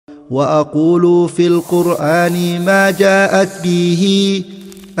وأقول في القرآن ما جاءت به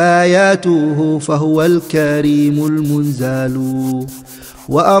آياته فهو الكريم المنزال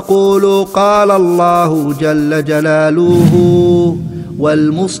وأقول قال الله جل جلاله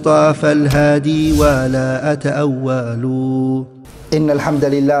والمصطفى الهادي ولا أتأول. إن الحمد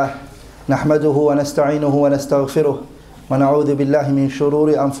لله نحمده ونستعينه ونستغفره ونعوذ بالله من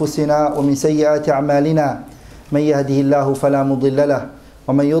شرور أنفسنا ومن سيئات أعمالنا من يهده الله فلا مضل له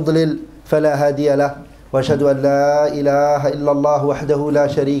ومن يضلل فلا هادي له وأشهد أن لا إله إلا الله وحده لا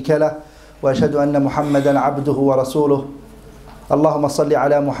شريك له وأشهد أن محمدا عبده ورسوله. اللهم صل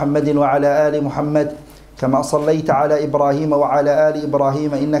على محمد وعلى آل محمد كما صليت على إبراهيم وعلى آل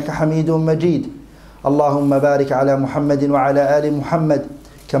إبراهيم إنك حميد مجيد. اللهم بارك على محمد وعلى آل محمد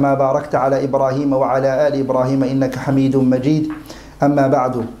كما باركت على إبراهيم وعلى آل إبراهيم إنك حميد مجيد. أما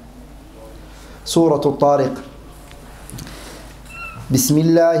بعد. سورة الطارق. بسم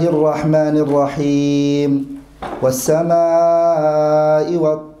الله الرحمن الرحيم. والسماء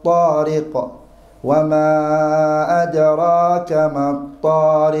والطارق وما أدراك ما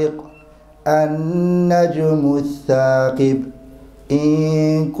الطارق النجم الثاقب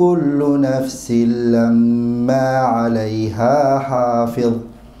إن كل نفس لما عليها حافظ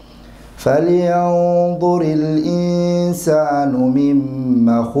فلينظر الإنسان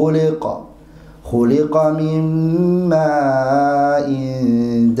مما خلق من ماء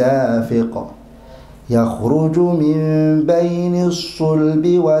دافق يخرج من بين الصلب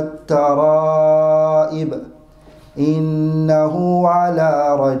والترائب إنه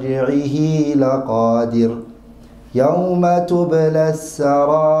على رجعه لقادر يوم تبلى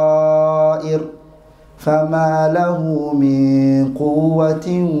السرائر فما له من قوة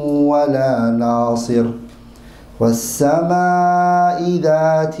ولا ناصر والسماء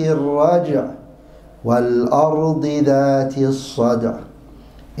ذات الرجع والأرض ذات الصدع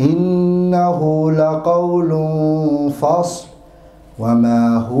إنه لقول فصل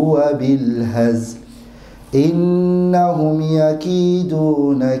وما هو بالهزل إنهم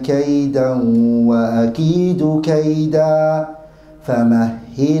يكيدون كيدا وأكيد كيدا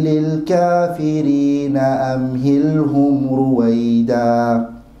فمهل الكافرين أمهلهم رويدا.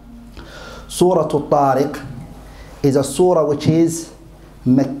 Surah Taariq is a surah which is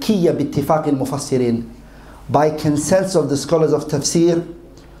Makkiyya باتفاق المفسرين. By consensus of the scholars of Tafsir,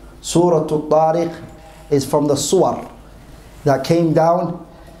 Surahtu Taariq is from the surah that came down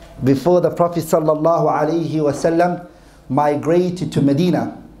before the Prophet sallallahu alaihi wasallam migrated to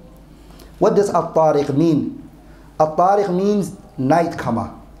Medina. What does At-Taariq mean? At-Taariq means night comer.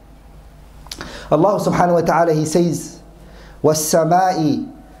 Allah subhanahu wa ta'ala, He says, وَالسَّمَاءِ,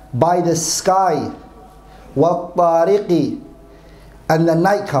 by the sky, وَالطَّارِقِ, and the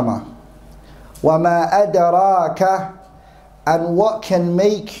night comer, وَمَا أَدْرَاكَ, and what can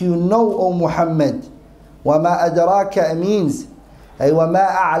make you know, O Muhammad. وَمَا أَدْرَاكَ means وَمَا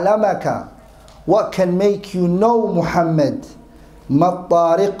أَعْلَمَكَ, what can make you know, Muhammad. مَا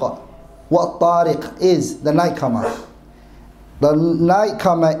الطَّارِقَ, what Tariq is, the night comer. The night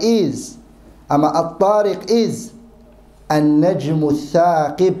comer is, At-Tariq is النجم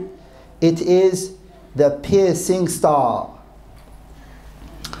الثاقب, it is the piercing star.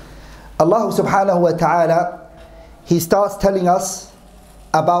 Allah subhanahu wa ta'ala, He starts telling us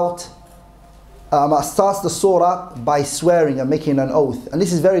about starts the surah by swearing and making an oath. And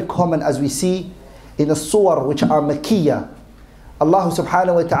this is very common, as we see in the surah which are Makkiyah. Allah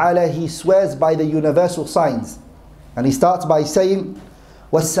subhanahu wa ta'ala, He swears by the universal signs. And He starts by saying,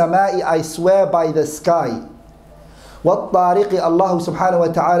 وَالسَّمَاءِ, I swear by the sky. وَالطَّارِقِ, Allah subhanahu wa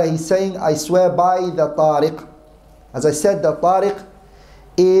ta'ala, He's saying, I swear by the Tariq. As I said, the Tariq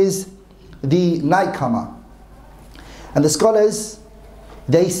is the night comer. And the scholars,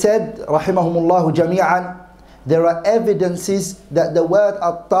 they said, rahimahumullahu jami'an, there are evidences that the word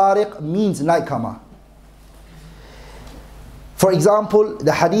At-Tariq means night comer. For example,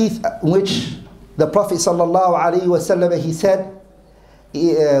 the hadith in which the Prophet sallallahu alaihi wasallam, he said,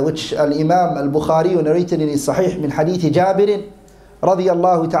 which Al-Imam Al-Bukhari narrated in his Sahih min hadith Jabir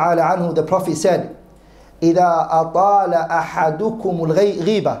radiyallahu ta'ala anhu, the Prophet said, إِذَا أَطَالَ أَحَدُكُمُ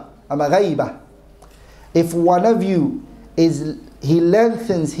الْغِيبَةِ, غَيْبَةِ, if one of you he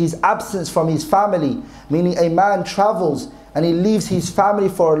lengthens his absence from his family, meaning a man travels and he leaves his family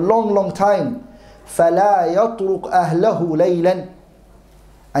for a long time, فَلَا يَطْرُقْ أَهْلَهُ لَيْلًا,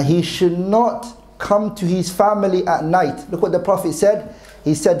 and he should not come to his family at night. Look what the Prophet said.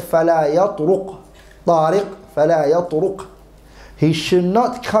 He said, فَلَا يَطْرُقْ طَارِقْ فَلَا يَطْرُقْ, he should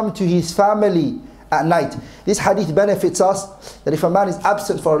not come to his family at night. This hadith benefits us that if a man is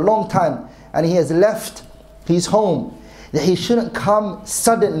absent for a long time and he has left his home, that he shouldn't come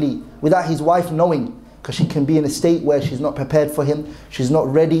suddenly without his wife knowing, because she can be in a state where she's not prepared for him, she's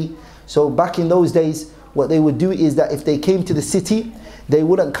not ready. So back in those days, what they would do is that if they came to the city, they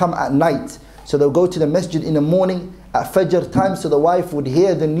wouldn't come at night. So they'll go to the masjid in the morning at Fajr time, so the wife would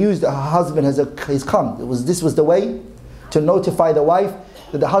hear the news that her husband has come. This was the way to notify the wife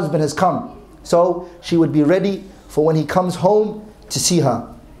that the husband has come. So she would be ready for when he comes home to see her.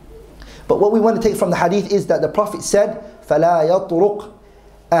 But what we want to take from the hadith is that the Prophet said, فَلَا يَطْرُقْ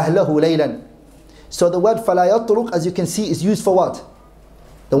أَهْلَهُ لَيْلًا. So the word فَلَا يَطْرُقْ, as you can see, is used for what?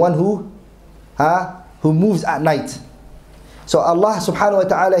 The one who moves at night. So Allah subhanahu wa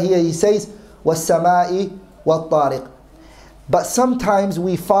ta'ala here, He says, وَالسَّمَاءِ وَالطَّارِقِ. But sometimes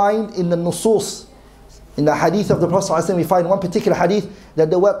we find in the nusus, in the hadith of the Prophet, we find one particular hadith that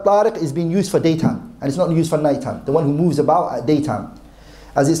the word tariq is being used for daytime, and it's not used for nighttime, the one who moves about at daytime.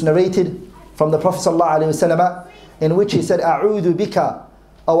 As it's narrated from the Prophet ﷺ, in which he said, أَعُوذُ بِكَ,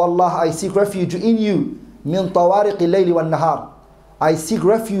 O Allah, I seek refuge in you, مِن طَوَارِقِ اللَّيْلِ وَالنَّهَارِ. I seek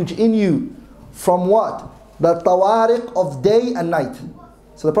refuge in you from what? The tawariq of day and night.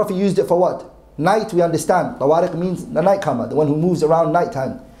 So the Prophet used it for what? Night, we understand. Tawariq means the nightcomer, the one who moves around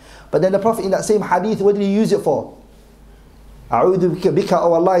nighttime. But then the Prophet in that same hadith, what did he use it for? أعوذ بك,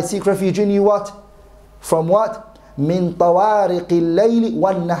 O Allah, I seek refuge in you what? From what? Min طوارق الليل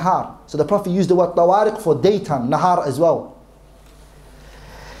والنهار. So the Prophet used the word tawariq for daytime, nahar as well.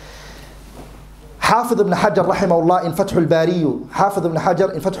 Hafidh ibn Hajar rahimahullah in Fath al-Bari, Hafidh ibn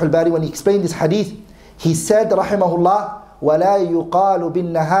Hajar in Fath al-Bari, when he explained this hadith, he said rahimahullah, وَلَا يُقَالُ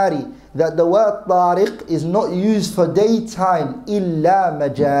بِالنَّهَارِ, that the word tariq is not used for daytime إِلَّا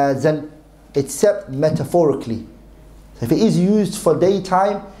مَجَازًا, except metaphorically. So if it is used for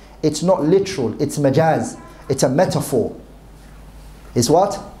daytime, it's not literal, it's majaz, it's a metaphor. It's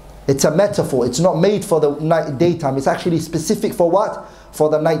what? It's a metaphor. It's not made for the daytime, it's actually specific for what? For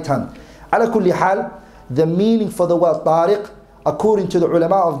the nighttime. Ala kulli hal, the meaning for the word tariq, according to the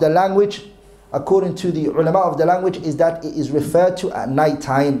ulama of the language, is that it is referred to at night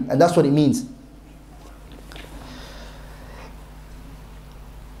time, and that's what it means.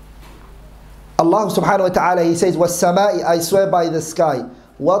 Allah subhanahu wa ta'ala, He says, وَالسَّمَاءِ, I swear by the sky,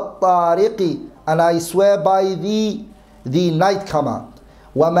 وَالطَّارِقِ, and I swear by the nightcomer,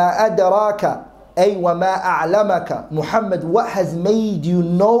 وَمَا أَدْرَاكَ, أي وَمَا أَعْلَمَكَ, Muhammad, what has made you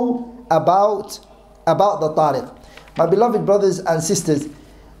know about the tariq. My beloved brothers and sisters,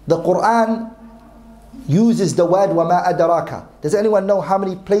 the Quran uses the word وَمَا أَدْرَاكَ. Does anyone know how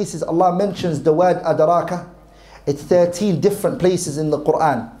many places Allah mentions the word أَدْرَاكَ? It's 13 different places in the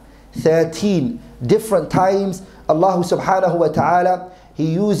Quran. 13 different times Allah subhanahu wa ta'ala,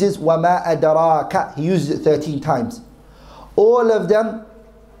 He uses وَمَا أَدْرَاكَ. He uses it 13 times. All of them,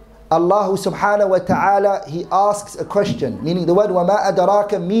 Allah subhanahu wa ta'ala, He asks a question. Meaning the word وَمَا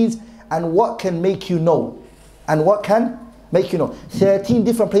أَدْرَاكَ means, and what can make you know? And what can make you know? 13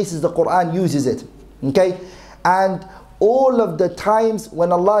 different places the Quran uses it. Okay? And all of the times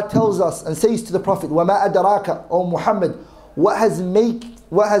when Allah tells us and says to the Prophet, وَمَا أَدْرَاكَ, O Muhammad, what has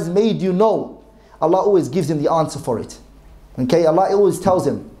made you know? Allah always gives him the answer for it. Okay? Allah always tells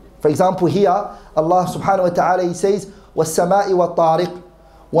him. For example, here, Allah subhanahu wa ta'ala, He says, وَالسَّمَاءِ وَالطَّارِقِ,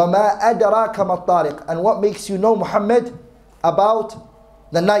 وَمَا أَدْرَاكَ مَا الطَّارِقِ, and what makes you know, Muhammad, about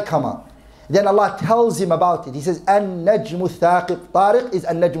the nightcomer. Then Allah tells him about it. He says, النَّجْمُ الثَّاقِبِ. Tariq is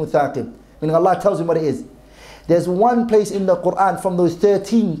النَّجْمُ الثَّاقِبِ. Meaning Allah tells him what it is. There's one place in the Quran from those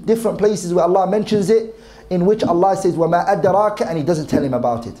 13 different places where Allah mentions it, in which Allah says, وَمَا أَدْرَاكَ, and He doesn't tell him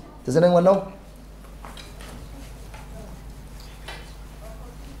about it. Does anyone know?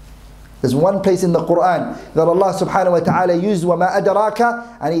 There's one place in the Quran that Allah subhanahu wa ta'ala used وَمَا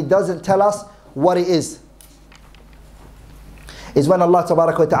أَدْرَاكَ, and He doesn't tell us what it is. Is when Allah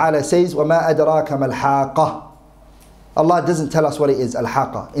tabarak wa ta'ala says وَمَا أَدْرَاكَ مَا الْحَاقَةِ. Allah doesn't tell us what it is,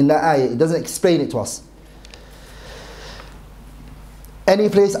 al-haqa. In that ayah, it doesn't explain it to us. Any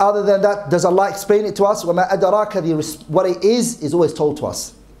place other than that, does Allah explain it to us? وَمَا أَدْرَاكَ, what it is always told to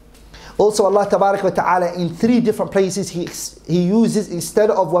us. Also Allah tabarak wa ta'ala, in 3 different places, He uses, instead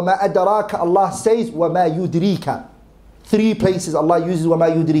of وَمَا أَدْرَاكَ, Allah says وَمَا يُدْرِيكَ. 3 places Allah uses وَمَا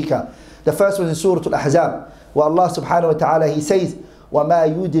يُدْرِيكَ. The first one is in Surahtu Al, where Allah subhanahu wa ta'ala, He says وَمَا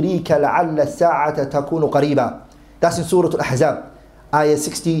يُدْرِيكَ لَعَلَّ السَّاعَةَ تَكُونُ قَرِيبًا. That's in Surah Al-Ahzab, ayah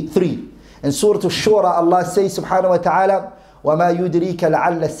 63. In Surah Al-Shura, Allah says subhanahu wa ta'ala, وَمَا يُدْرِيكَ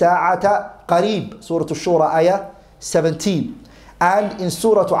لَعَلَّ السَّاعَةَ قَرِيب. Surah Al-Shura, ayah 17. And in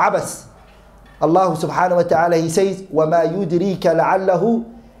Surah Abas, Allah subhanahu wa ta'ala, He says, وَمَا يُدْرِيكَ لَعَلَّهُ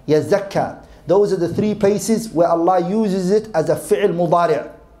يَزَّكَّى. Those are the 3 places where Allah uses it as a fi'l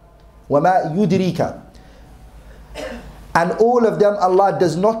mudari'. وَمَا يُدْرِيكَ. And all of them, Allah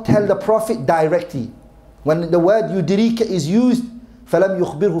does not tell the Prophet directly. When the word yudrika is used, فَلَمْ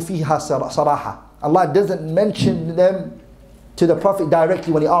يُخْبِرْهُ فِيهَا صَرَاحًا, Allah doesn't mention them to the Prophet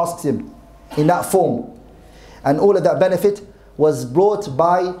directly when he asks him in that form. And all of that benefit was brought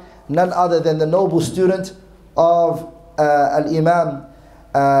by none other than the noble student of Al-Imam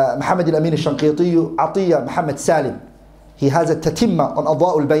Muhammad al-Amin al-Shanqiti, Atiyah Muhammad Salim. He has a tatimma on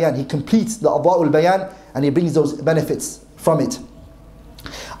Adwa'ul Bayan. He completes the Adwa'ul Bayan and he brings those benefits from it.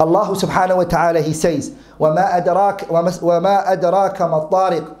 Allah subhanahu wa ta'ala, He says, وَمَا أَدْرَاكَ مَا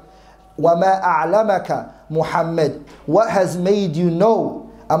الطَّارِقُ وَمَا أَعْلَمَكَ Muhammad. What has made you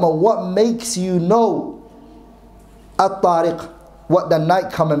know, what makes you know At-Taariq, what the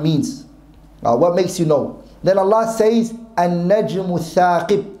night comer means. What makes you know? Then Allah says, An-Najmu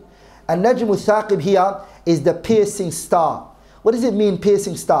Thaqib. An-Najmu Thaqib here is the piercing star. What does it mean,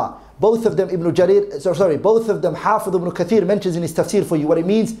 piercing star? Both of them, both of them, Hafidh ibn Kathir mentions in his Tafsir for you what it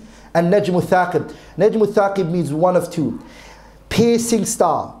means. An-Najmu Thaqib. Najmu Thaqib means one of two. Piercing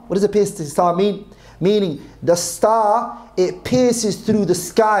star. What does a piercing star mean? Meaning the star, it pierces through the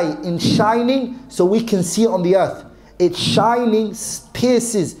sky in shining so we can see it on the earth. It's shining,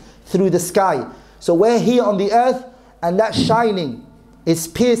 pierces through the sky. So we're here on the earth and that shining is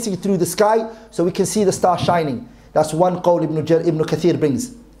piercing through the sky so we can see the star shining. That's one qawl Ibn Kathir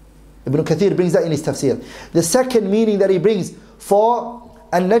brings. Ibn Kathir brings that in his tafsir. The second meaning that he brings for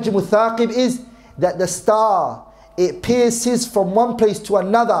An-Najmu Thaqib is that the star, it pierces from one place to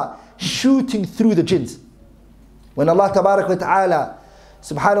another, shooting through the jinns. When Allah Tabarak wa Ta'ala,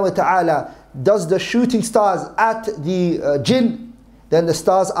 Subhanahu wa Ta'ala, does the shooting stars at the jinn, then the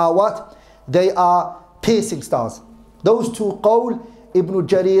stars are what? They are piercing stars. Those two qawl, Ibn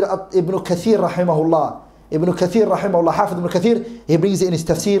Kathir rahimahullah, Ibn Kathir rahimahullah, Hafidh Ibn Kathir, he brings it in his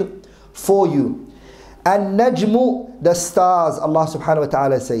tafsir for you. And Najmu, the stars, Allah Subhanahu wa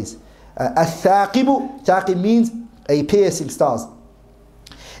Ta'ala says. Al-Thaqibu, Thaqib means a piercing stars.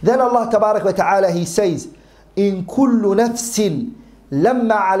 Then Allah Tabarak wa Ta'ala, He says, In kullu nafsin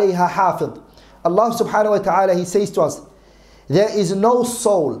lamma alayha hafidh. Allah Subhanahu wa Ta'ala, He says to us, there is no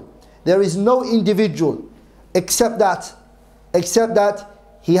soul, there is no individual except that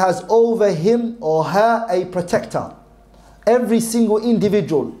he has over him or her a protector. Every single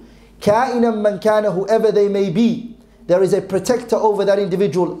individual, ka'inan man kana, whoever they may be, there is a protector over that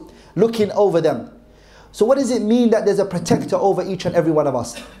individual, looking over them. So what does it mean that there's a protector over each and every one of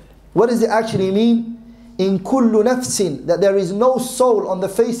us? What does it actually mean? In kullu nafsin, that there is no soul on the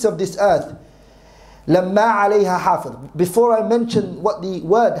face of this earth, lamma alayha hafidh. Before I mention what the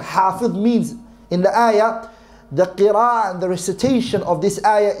word hafidh means in the ayah, the qira'ah and the recitation of this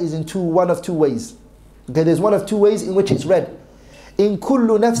ayah is in one of two ways. Okay, there's one of two ways in which it's read. In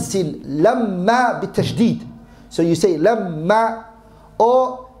kullu nafsin lamma bitashdid. So you say lamma,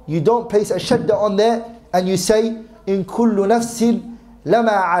 or you don't place a shadda on there and you say in kullu nafsin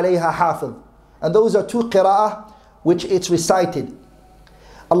lama alayha hafidh. And those are two qira'ah which it's recited.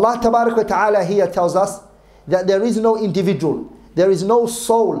 Allah Tabarak wa Ta'ala here tells us that there is no individual, there is no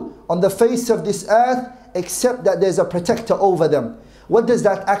soul on the face of this earth except that there's a protector over them. What does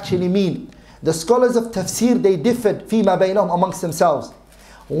that actually mean? The scholars of Tafsir, they differed فيما بينهم amongst themselves.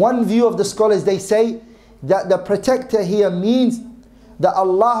 One view of the scholars, they say that the protector here means that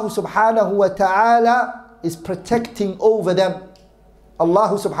Allah Subhanahu wa Ta'ala is protecting over them.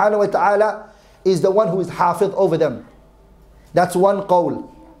 Allah Subhanahu wa Ta'ala is the one who is hafidh over them. That's one qawl.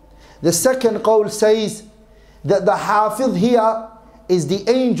 The second qawl says that the hafidh here is the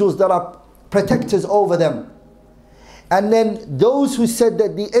angels that are protectors over them. And then those who said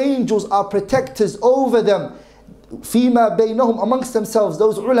that the angels are protectors over them, فيما بينهم, amongst themselves,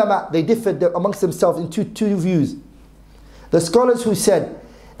 those ulama, they differed amongst themselves in two views. The scholars who said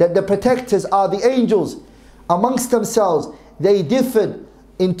that the protectors are the angels, amongst themselves, they differed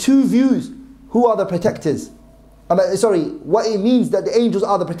in two views. Who are the protectors? What it means that the angels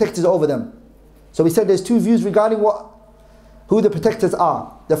are the protectors over them. So we said there's two views regarding who the protectors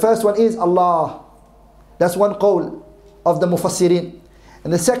are. The first one is Allah. That's one qawl of the Mufassirin.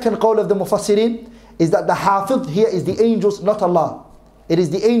 And the second qawl of the Mufassirin is that the hafidh here is the angels, not Allah. It is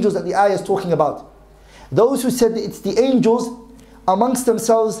the angels that the ayah is talking about. Those who said that it's the angels, amongst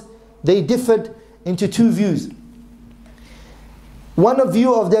themselves, they differed into two views. One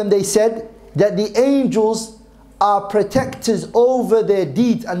view of them, they said that the angels are protectors over their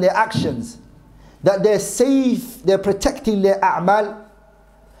deeds and their actions. That they're safe, they're protecting their a'mal,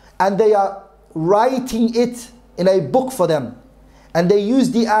 and they are writing it in a book for them. And they use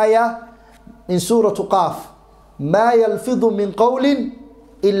the ayah in Surahtu Qaf, مَا يَلْفِظُ مِنْ قَوْلٍ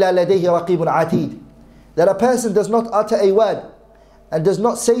إِلَّا لَدَيْهِ رَقِيبٌ عَتِيدٌ. that a person does not utter a word and does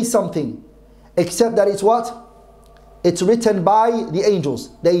not say something except that it's what? It's written by the angels.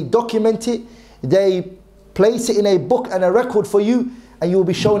 They document it, they place it in a book and a record for you, and you will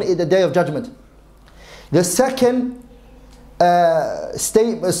be shown it the day of judgment. The second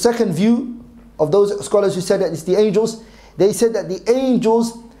second view of those scholars who said that it's the angels, they said that the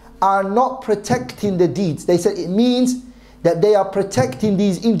angels are not protecting the deeds. They said it means that they are protecting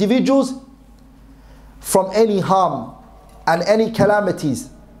these individuals from any harm and any calamities.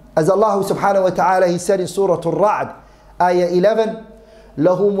 As Allah subhanahu wa ta'ala, He said in Surahtu Al Ayah 11,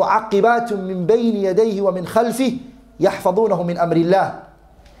 لَهُ مُعَقِّبَاتٌ مِّن بَيْنِ يَدَيْهِ وَمِنْ خَلْفِهِ يَحْفَظُونَهُ مِنْ أَمْرِ اللَّهِ.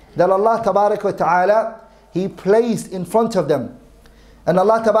 That Allah Tabarak wa ta'ala, He placed in front of them, and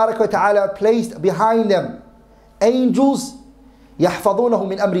Allah Tabarak wa ta'ala placed behind them angels, يَحْفَظُونَهُ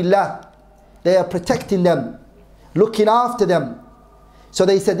مِنْ أَمْرِ اللَّهِ. They are protecting them, looking after them. So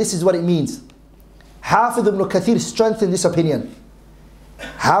they said this is what it means. Hafidh ibn Kathir strengthened this opinion.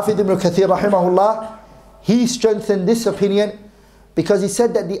 Hafidh ibn Kathir rahimahullah, he strengthened this opinion because he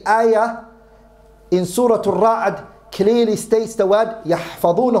said that the ayah in Surah Al clearly states the word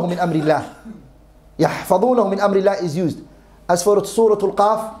يَحْفَظُونَهُ مِنْ أَمْرِ اللَّهِ. يَحْفَظُونَهُ مِنْ أَمْرِ اللَّهِ is used. As for Surah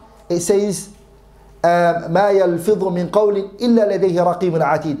Al-Qaf, it says مَا يَلْفِظُ مِنْ قَوْلٍ إِلَّا لَدَيْهِ رَقِيبٌ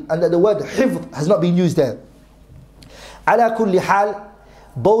عَتِيدٌ, and that the word حفظ has not been used there. عَلَى كُلِّ حَالٍ,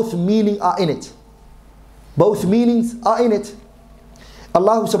 both meanings are in it. Both meanings are in it.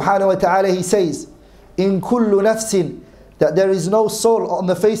 Allah subhanahu wa ta'ala, He says, in kullu nafsin, that there is no soul on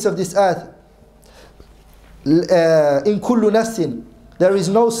the face of this earth. In kullu nafsin, there is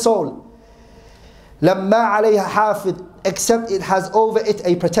no soul. Lamma alayha hafid, except it has over it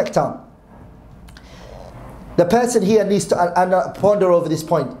a protector. The person here needs to ponder over this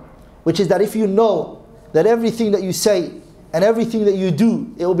point, which is that if you know that everything that you say and everything that you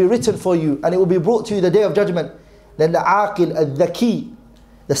do, it will be written for you and it will be brought to you the day of judgment, then the aqil, al-dhaki,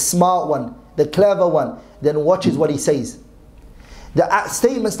 the smart one, the clever one, then watches what he says. The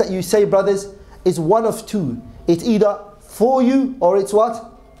statements that you say, brothers, is one of two. It's either for you or it's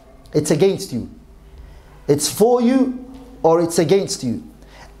what? It's against you. It's for you or it's against you.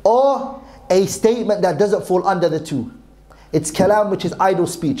 Or a statement that doesn't fall under the two. It's kalam, which is idle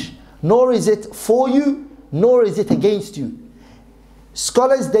speech. Nor is it for you, nor is it against you.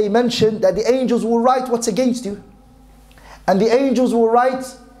 Scholars, they mention that the angels will write what's against you, and the angels will write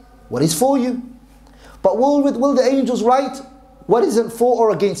what is for you. But will the angels write what isn't for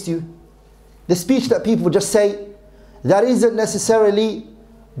or against you? The speech that people just say, that isn't necessarily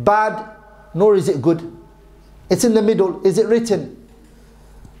bad, nor is it good. It's in the middle. Is it written?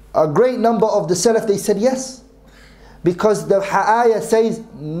 A great number of the salaf, they said yes. Because the ayah says,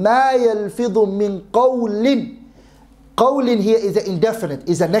 مَا يَلْفِظُ مِنْ قَوْلٍ. Qawlin here is an indefinite,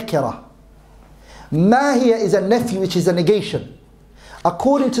 is a nakira. Ma here is a nephi, which is a negation.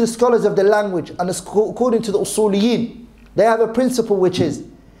 According to the scholars of the language and according to the usuliyin, they have a principle which is,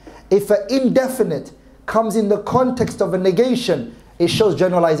 if an indefinite comes in the context of a negation, it shows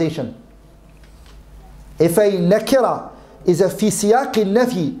generalization. If a nakira is a fi siyaqi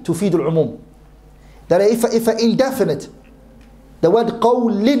nafi tufidu al-umum. That if an indefinite, the word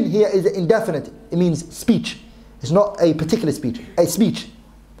qawlin here is indefinite, it means speech. It's not a particular speech, a speech.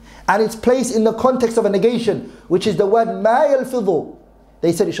 And it's placed in the context of a negation, which is the word ma yalfidhu.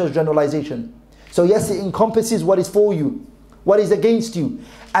 They said it shows generalization. So yes, it encompasses what is for you, what is against you.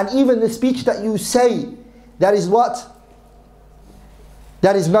 And even the speech that you say, that is what?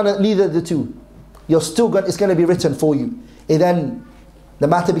 That is neither of the two. It's going to be written for you. And then the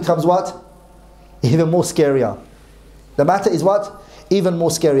matter becomes what? Even more scarier. The matter is what? Even more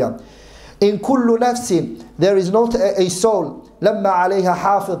scarier. In kullu nafsin, there is not a soul, lamma alayha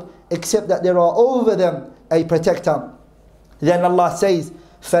hafid, except that there are over them a protector. Then Allah says,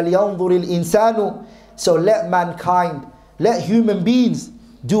 فَلْيَنْظُرِ الْإِنسَانُ. So let mankind, let human beings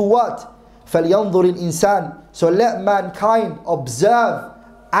do what? فَلْيَنْظُرِ الْإِنسَانُ. So let mankind observe,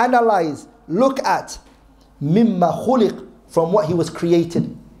 analyze, look at مِمَّا خُلِقْ, from what he was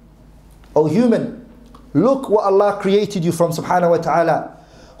created. O human, look what Allah created you from, subhanahu wa ta'ala.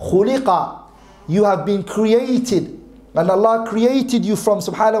 Khuliqa, you have been created, and Allah created you from,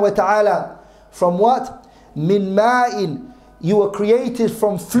 subhanahu wa ta'ala, from what? Min ma'in, you were created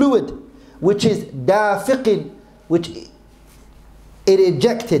from fluid, which is dafiqin, which it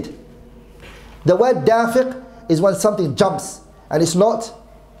ejected. The word dafiq is when something jumps and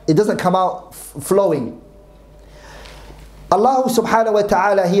it doesn't come out flowing. Allah subhanahu wa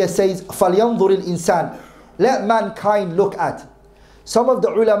ta'ala here says, فَلْيَنْظُرِ الْإِنسَانِ, let mankind look at. Some of the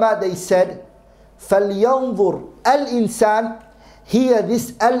ulama, they said, فَلْيَنْظُرْ الْإِنسَانِ. Here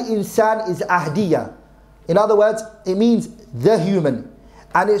this al-insan is ahdiya. In other words, it means the human.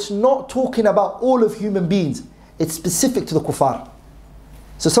 And it's not talking about all of human beings. It's specific to the kuffar.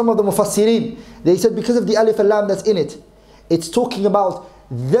 So some of the mufassirin, they said because of the alif and lam that's in it, it's talking about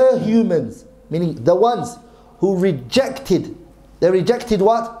the humans, meaning the ones who rejected. They rejected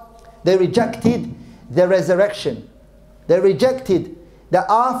what? They rejected the resurrection. They rejected that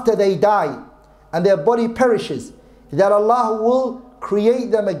after they die and their body perishes, that Allah will create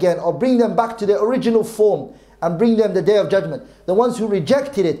them again or bring them back to their original form and bring them the day of judgment. The ones who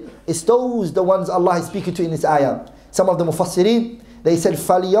rejected it, it's those the ones Allah is speaking to in this ayah. Some of the mufassirin, they said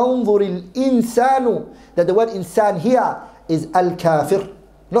فَلْيَنْظُرِ الْإِنسَانُ, that the word insan here is al-kafir,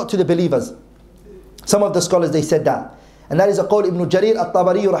 not to the believers. Some of the scholars, they said that. And that is a qawl Ibn Jarir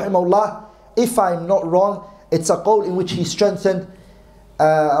At-Tabari rahimahullah. If I'm not wrong, it's a qawl in which he strengthened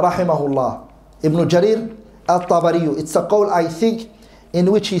rahimahullah. Ibn Jarir At-Tabari. It's a qawl, I think,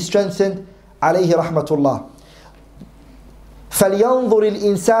 in which he strengthened alayhi rahmatullah. فَلْيَنْظُرِ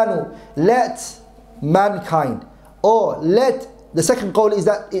الْإِنسَانُ, let mankind, or let, the second qawl is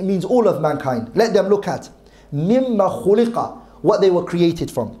that it means all of mankind. Let them look at مِمَّا خُلِقَ, what they were created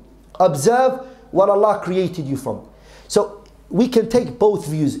from. Observe what Allah created you from. So we can take both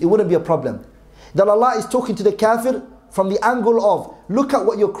views, it wouldn't be a problem. That Allah is talking to the kafir from the angle of, look at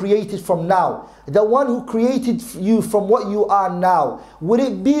what you're created from now. The one who created you from what you are now, would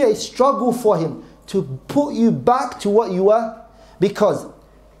it be a struggle for him to put you back to what you were? Because,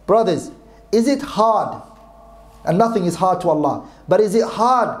 brothers, is it hard? And nothing is hard to Allah. But is it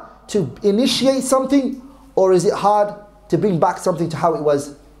hard to initiate something, or is it hard to bring back something to how it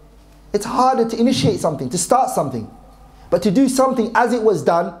was? It's harder to initiate something, to start something. But to do something as it was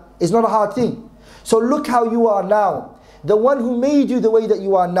done is not a hard thing. So look how you are now. The one who made you the way that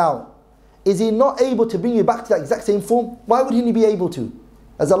you are now, is he not able to bring you back to that exact same form? Why wouldn't he be able to?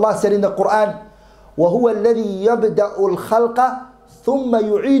 As Allah said in the Quran, وَهُوَ الَّذِي يَبْدَأُ الْخَلْقَ ثُمَّ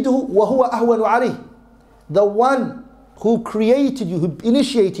يُعِيدُهُ وَهُوَ أَهْوَنُ عَلَيْهِ. The one who created you, who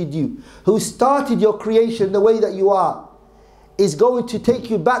initiated you, who started your creation the way that you are, is going to take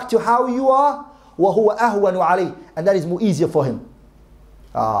you back to how you are, وَهُوَ أَهْوَنُ عَلَيْهِ, and that is more easier for him.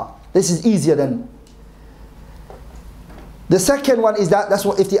 This is easier than. The second one is that's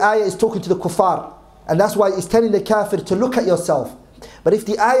what, if the ayah is talking to the kuffar, and that's why it's telling the kafir to look at yourself. But if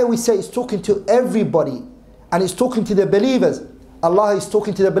the ayah, we say, is talking to everybody, and it's talking to the believers, Allah is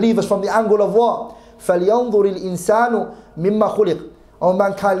talking to the believers from the angle of what? فَلْيَنْظُرِ الْإِنسَانُ مِمَّا خُلِقَ. Oh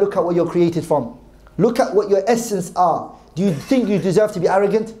mankind, look at what you're created from. Look at what your essence are. Do you think you deserve to be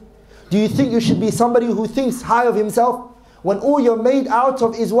arrogant? Do you think you should be somebody who thinks high of himself? When all you're made out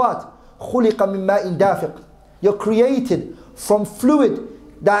of is what? خُلِقَ مِن مَاءٍ دَافِقٍ. You're created from fluid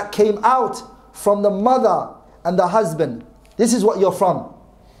that came out from the mother and the husband. This is what you're from.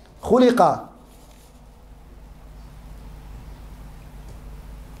 خُلِقَ.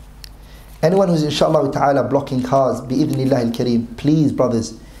 Anyone who's inshallah ta'ala blocking cars, bi'idhnillah al-kareem, please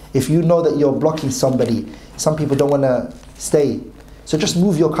brothers, if you know that you're blocking somebody, some people don't want to stay, so just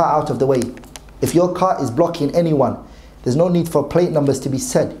move your car out of the way. If your car is blocking anyone, there's no need for plate numbers to be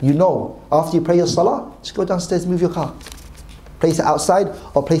said. You know, after you pray your salah, just go downstairs, move your car. Place it outside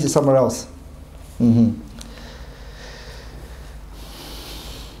or place it somewhere else.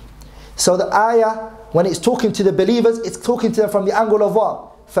 So the ayah, when it's talking to the believers, it's talking to them from the angle of what?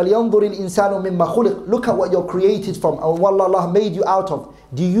 فَلْيَنْظُرِ الْإِنسَانُ مِمَّا خُلِقَ. Look at what you're created from and what Allah made you out of.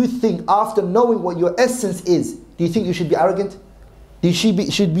 Do you think after knowing what your essence is, do you think you should be arrogant?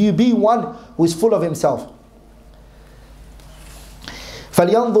 Should you be one who is full of himself?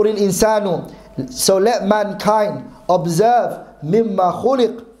 فَلْيَنْظُرِ الْإِنسَانُ. So let mankind observe مِمَّا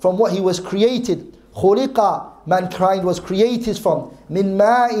خُلِقَ, from what he was created. خُلِقَ, mankind was created from. مِن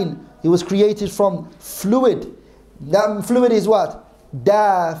مَاءٍ, he was created from fluid. That fluid is what?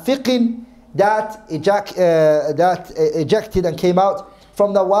 دافق, that ejected and came out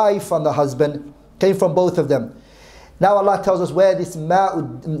from the wife and the husband, came from both of them. Now Allah tells us where this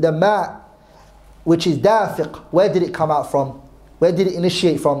the ma, which is dafiq, where did it come out from? Where did it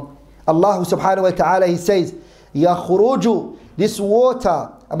initiate from? Allah subhanahu wa ta'ala, He says, يَخْرُجُ, this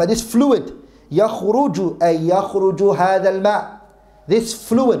water, this fluid, يَخْرُجُ أي يَخْرُجُ هذا الماء, this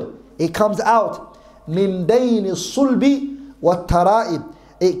fluid, it comes out مِن بَيْنِ الصُّلْبِ وَالتَّرَائِبِ,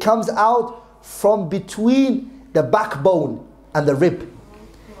 it comes out from between the backbone and the rib.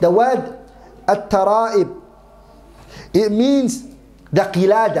 The word at-tara'ib, it means the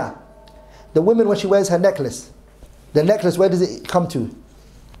qilada. The woman when she wears her necklace, the necklace, where does it come to?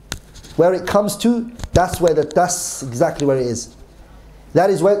 Where it comes to, that's exactly where it is.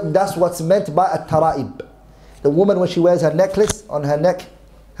 That's what's meant by at-tara'ib. The woman when she wears her necklace on her neck,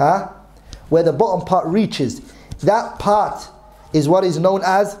 where the bottom part reaches. That part is what is known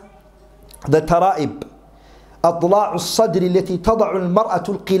as the Taariq. أضلاع الصدر التي تضع المرأة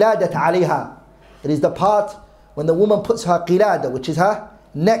القلادة عليها. It is the part when the woman puts her qilada, which is her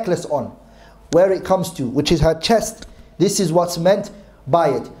necklace on, where it comes to, which is her chest. This is what's meant by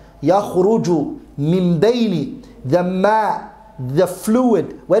it. يخرج من بين the ma, the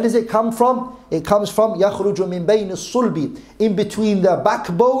fluid. Where does it come from? It comes from يخرج من بين الصلب, in between the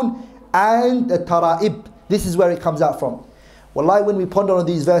backbone and the Taariq. This is where it comes out from. Wallahi, when we ponder on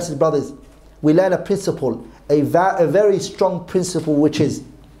these verses, brothers, we learn a principle, a very strong principle, which is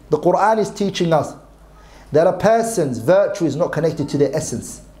the Quran is teaching us that a person's virtue is not connected to their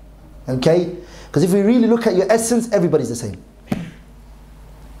essence. Okay? Because if we really look at your essence, everybody's the same.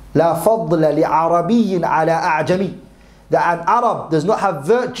 لا فضل لعربي على أعجمي. That an Arab does not have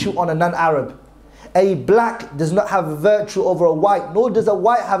virtue on a non-Arab. A black does not have a virtue over a white, nor does a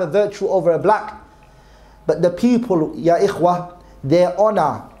white have a virtue over a black. But the people, ya ikhwah, their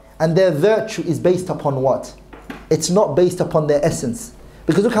honor and their virtue is based upon what? It's not based upon their essence.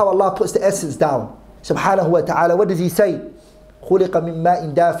 Because look how Allah puts the essence down. Subhanahu wa ta'ala, what does He say? خُلِقَ مِن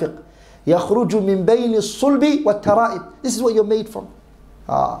مَاءٍ دَافِقٍ يَخْرُجُ مِن بَيْنِ الصُّلْبِ وَالتَّرَائِبِ. This is what you're made from.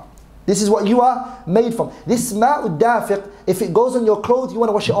 This is what you are made from. This ma'ud dafiq, if it goes on your clothes, you want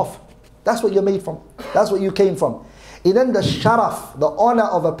to wash it off. That's what you're made from. That's what you came from. And then the sharaf, the honor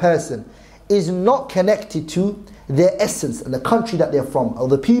of a person, is not connected to their essence and the country that they're from, or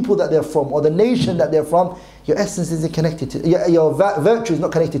the people that they're from, or the nation that they're from. Your essence isn't connected to, your virtue is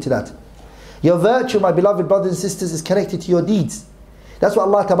not connected to that. Your virtue, my beloved brothers and sisters, is connected to your deeds. That's what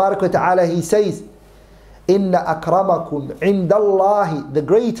Allah Tabarak wa Ta'ala, He says, Inna akramakum indallahi, the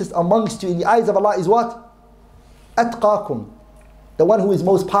greatest amongst you in the eyes of Allah is what? Atqakum, the one who is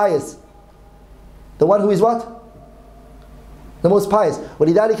most pious. The one who is what? The most pious.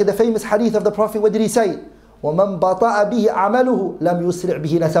 وَلِذَلِكَ, the famous hadith of the Prophet, what did he say? وَمَنْ بَطَأَ بِهِ عَمَلُهُ لَمْ يُسْرِعْ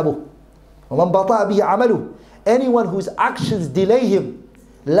بِهِ نَسَبُهُ. وَمَنْ بَطَأَ بِهِ عَمَلُهُ. Anyone whose actions delay him,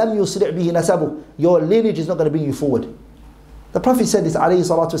 لَمْ يُسْرِعْ بِهِ نَسَبُهُ. Your lineage is not going to bring you forward. The Prophet said this, alayhi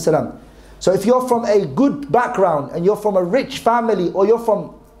salatu wasalam. So if you're from a good background, and you're from a rich family, or you're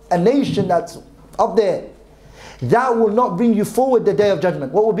from a nation that's up there, that will not bring you forward the day of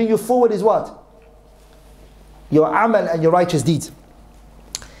judgment. What will bring you forward is what? Your amal and your righteous deeds.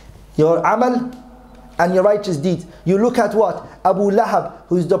 Your amal and your righteous deeds. You look at what? Abu Lahab,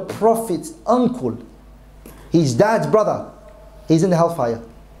 who is the Prophet's uncle, his dad's brother, he's in the hellfire.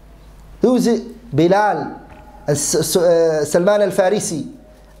 Who is it? Bilal, Salman al-Farisi,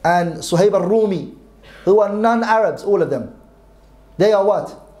 and Suhaib al-Rumi, who are non-Arabs, all of them. They are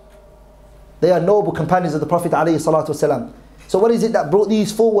what? They are noble companions of the Prophet ﷺ. So what is it that brought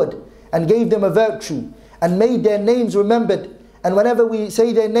these forward and gave them a virtue and made their names remembered? And whenever we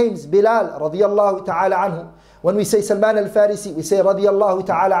say their names, Bilal radiyallahu ta'ala anhu, when we say Salman al-Farisi, we say radiyallahu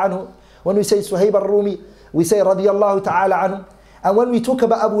ta'ala anhu. When we say Suhaib al-Rumi, we say radiyallahu ta'ala anhu. And when we talk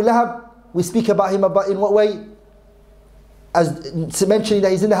about Abu Lahab, we speak about him about in what way? As mentioning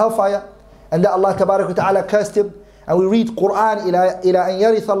that he's in the hellfire, and that Allah Tabarak wa Ta'ala cursed him. And we read Quran ila an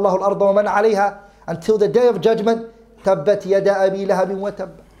yaritha Allahu al-arda wa man alayha, until the day of judgment. Tabbat yada abi lahabin wa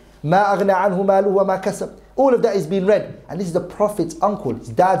tab, ma aghna anhu maluhu wa ma kasab. All of that is being read, and this is the Prophet's uncle, his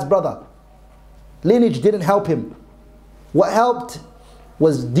dad's brother. Lineage didn't help him. What helped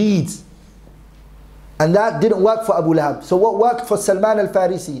was deeds, and that didn't work for Abu Lahab. So what worked for Salman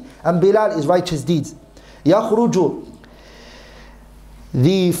al-Farisi and Bilal is righteous deeds. Yakhruju,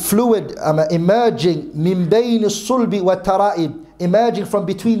 the fluid emerging min bayn as-sulbi wa tara'ib, emerging from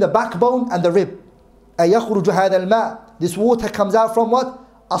between the backbone and the rib. Yakhruju hadha al-ma', this water comes out from what?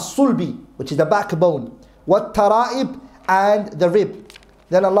 As-sulbi, which is the backbone, wa tara'ib, and the rib.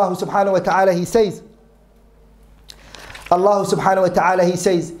 Then Allah subhanahu wa ta'ala, He says, Allah subhanahu wa ta'ala, He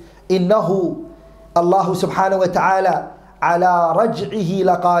says, innahu, Allah subhanahu wa ta'ala, ala raj'ihi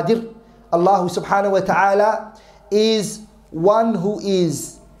laqadir. Allah subhanahu wa ta'ala is one who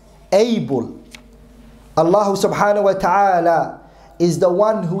is able. Allah subhanahu wa ta'ala is the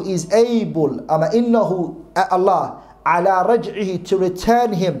one who is able. Innahu, Allah, ala raj'ihi, to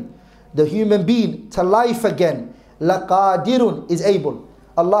return him, the human being, to life again. Laqadirun, is able.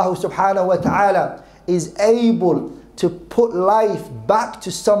 Allah subhanahu wa ta'ala is able to put life back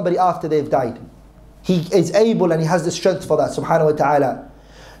to somebody after they've died. He is able and He has the strength for that, subhanahu wa ta'ala.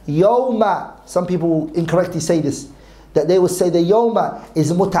 Yawma, some people incorrectly say this, that they will say the yawma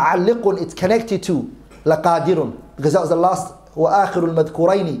is muta'alliqun, it's connected to laqadirun, because that was the last, wa akhirul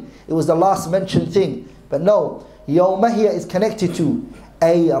madhkuraini, it was the last mentioned thing. But no, yawma here is connected to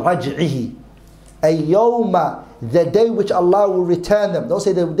a raj'ihi. A yawma the day which Allah will return them. Don't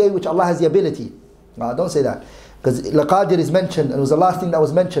say the day which Allah has the ability. Don't say that. Because laqadir is mentioned, and it was the last thing that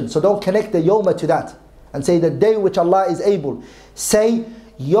was mentioned. So don't connect the yawma to that. And say the day which Allah is able. Say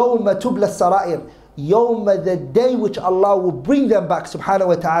yawma tubla sarair. Yawma, the day which Allah will bring them back, subhanahu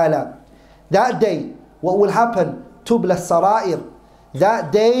wa ta'ala. That day, what will happen? Tubla sarair.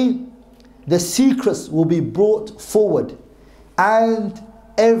 That day, the secrets will be brought forward. And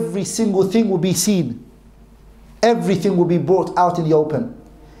every single thing will be seen. Everything will be brought out in the open.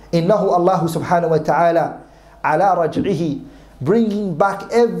 Innahu Allahu subhanahu wa ta'ala ala raj'ihi, bringing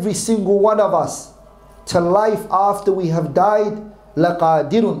back every single one of us to life after we have died.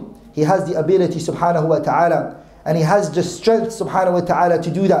 Laqadirun, He has the ability subhanahu wa ta'ala, and He has the strength subhanahu wa ta'ala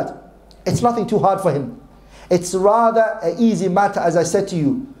to do that. It's nothing too hard for Him. It's rather an easy matter, as I said to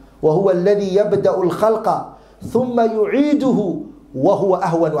you. وَهُوَ الَّذِي يَبْدَأُ الْخَلْقَ ثُمَّ يُعِيدُهُ وَهُوَ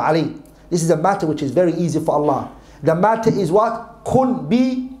أَهْوَنُ عَلَيْهِ. This is a matter which is very easy for Allah. The matter is what? Kun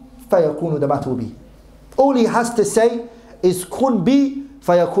bi fayakunu, the matter will be. All He has to say is kun bi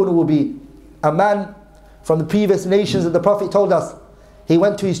fayakunu will be. A man from the previous nations that the Prophet told us, he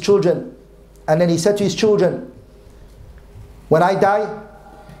went to his children and then he said to his children, when I die,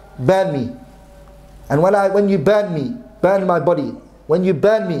 burn me. And when you burn me, burn my body. When you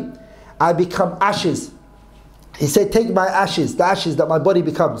burn me, I become ashes. He said, take my ashes, the ashes that my body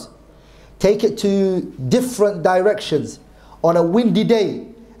becomes, take it to different directions on a windy day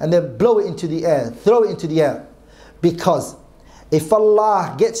and then blow it into the air, throw it into the air. Because if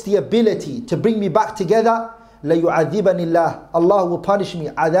Allah gets the ability to bring me back together, لَيُعَذِّبَنِ اللَّهِ, Allah will punish me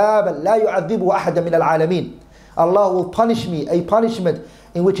عَذَابًا لَا يُعَذِّبُهُ أَحَدًا مِنَ الْعَالَمِينَ. Allah will punish me a punishment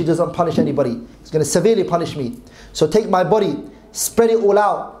in which He doesn't punish anybody. He's going to severely punish me. So take my body, spread it all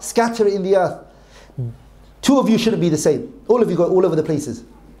out, scatter it in the earth. Two of you shouldn't be the same. All of you go all over the places.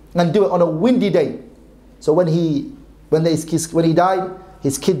 And do it on a windy day. So when he died,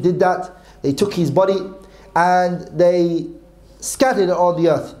 his kid did that. They took his body and they scattered it on the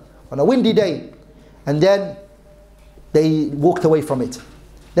earth on a windy day. And then they walked away from it.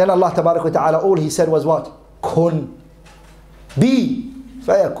 Then Allah Tabarak wa Ta'ala, all He said was what? Kun. Be.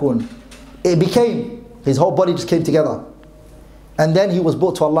 Fayakun. It became. His whole body just came together. And then he was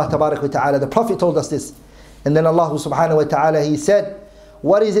brought to Allah Tabarak wa Ta'ala. The Prophet told us this. And then Allah subhanahu wa ta'ala, He said,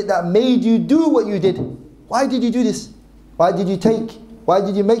 what is it that made you do what you did? Why did you do this? Why did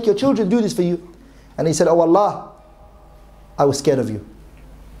you make your children do this for you? And he said, oh Allah, I was scared of you.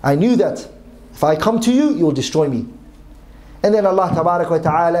 I knew that if I come to you, you will destroy me. And then Allah Tabarak wa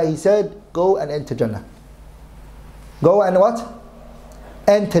Ta'ala, He said, go and enter Jannah. Go and what?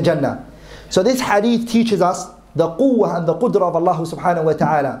 Enter Jannah. So this hadith teaches us the quwwah and the qudra of Allah subhanahu wa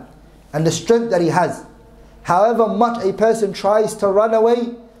ta'ala, and the strength that He has. However much a person tries to run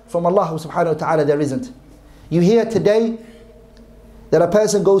away from Allah subhanahu wa ta'ala, there isn't. You hear today that a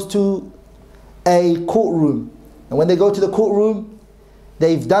person goes to a courtroom, and when they go to the courtroom,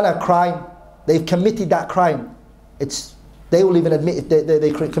 they've done a crime, they've committed that crime. They will even admit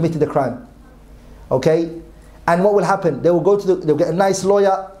they committed the crime. Okay? And what will happen? They will go to they'll get a nice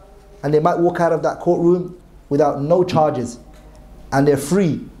lawyer, and they might walk out of that courtroom without no charges, and they're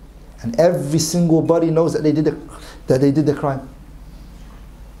free. And every single body knows that they did the crime.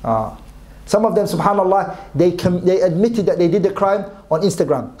 Some of them, subhanallah, they admitted that they did the crime on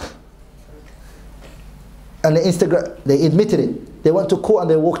Instagram. And they admitted it. They went to court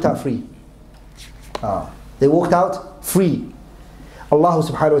and they walked out free. They walked out free. Allah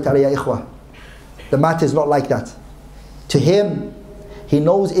subhanahu wa ta'ala, ya ikhwah, the matter is not like that. To Him, He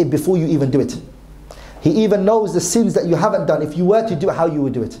knows it before you even do it. He even knows the sins that you haven't done. If you were to do it, how you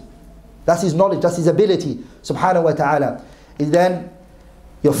would do it. That's His knowledge, that's His ability, subhanahu wa ta'ala. And then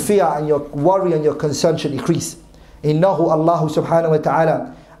your fear and your worry and your concern should increase. Innahu Allahu subhanahu wa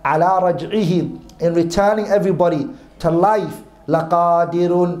ta'ala ala raj'ihi, in returning everybody to life,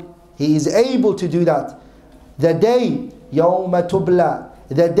 laqadirun, He is able to do that. The day, yawma tubla,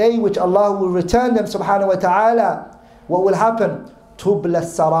 the day which Allah will return them subhanahu wa ta'ala, what will happen? Tubla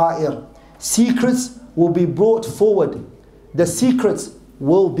sarair. Secrets will be brought forward. The secrets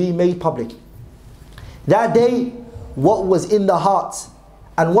will be made public. That day, what was in the hearts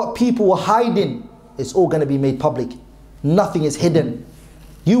and what people were hiding, it's all going to be made public. Nothing is hidden.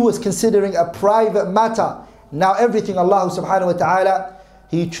 You was considering a private matter. Now everything, Allah subhanahu wa ta'ala,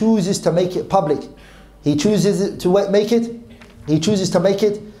 He chooses to make it public. He chooses to make it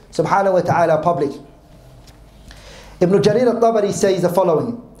subhanahu wa ta'ala public. Ibn Jarir al-Tabari says the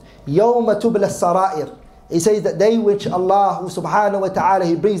following: Yawma tubla sarair. He says that day which Allah subhanahu wa ta'ala,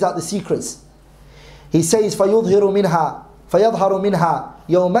 He brings out the secrets. He says فَيُظْهِرُ مِنْهَا فَيَظْهَرُ مِنْهَا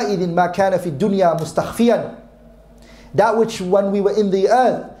يَوْمَئِذٍ مَا كَانَ فِي الدُّنْيَا مُسْتَخْفِيًا. That which when we were in the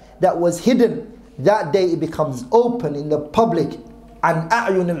earth, that was hidden, that day it becomes open in the public. And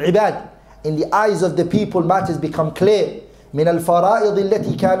أعين العباد, in the eyes of the people, matters become clear. من الفرائض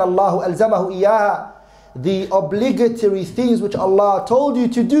التي كان الله ألزمه إياها, the obligatory things which Allah told you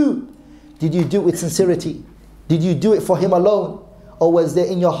to do. Did you do it with sincerity? Did you do it for Him alone? Or was there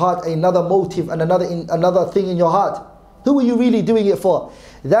in your heart another motive and another thing in your heart? Who were you really doing it for?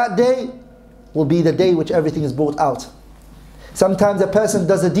 That day will be the day which everything is brought out. Sometimes a person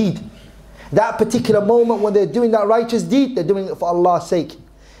does a deed. That particular moment when they're doing that righteous deed, they're doing it for Allah's sake.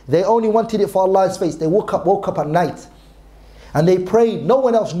 They only wanted it for Allah's face. They woke up at night and they prayed. No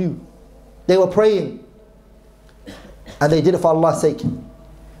one else knew. They were praying and they did it for Allah's sake.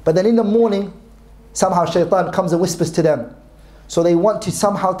 But then in the morning, somehow shaitan comes and whispers to them. So they want to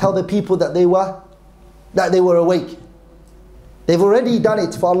somehow tell the people that they were awake. They've already done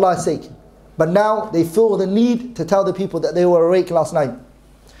it for Allah's sake. But now they feel the need to tell the people that they were awake last night.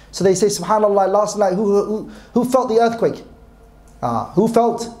 So they say, subhanallah, last night who felt the earthquake? Who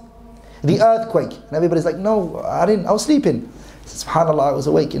felt the earthquake? And everybody's like, no, I didn't, I was sleeping. Subhanallah, I was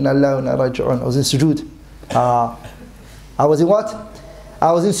awake. Inna Allah wa inna ilayhi raji'un. I was in sujood. I was in what?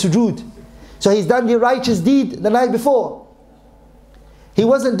 I was in sujood. So he's done the righteous deed the night before. He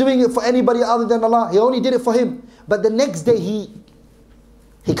wasn't doing it for anybody other than Allah. He only did it for Him. But the next day he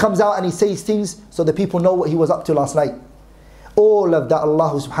comes out and he says things so the people know what he was up to last night. All of that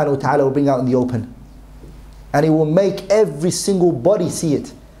Allah subhanahu wa ta'ala will bring out in the open. And He will make every single body see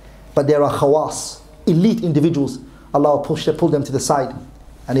it. But there are khawas, elite individuals. Allah will pull them to the side.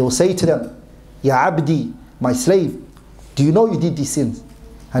 And He will say to them, Ya abdi, my slave, do you know you did these sins?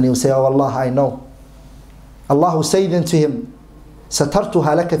 And he will say, oh Allah, I know. Allah will say then to him,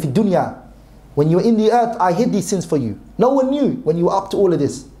 Satartuha laka fi dunya. When you were in the earth, I hid these sins for you. No one knew when you were up to all of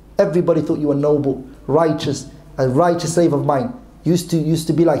this. Everybody thought you were noble, righteous, a righteous slave of mine. Used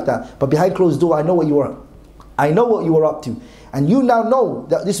to be like that. But behind closed door, I know what you were. I know what you were up to. And you now know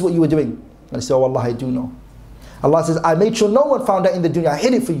that this is what you were doing. And he says, oh Allah, I do know. Allah says, I made sure no one found out in the dunya. I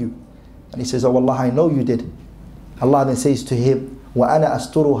hid it for you. And he says, oh Allah, I know you did. Allah then says to him, وَأَنَا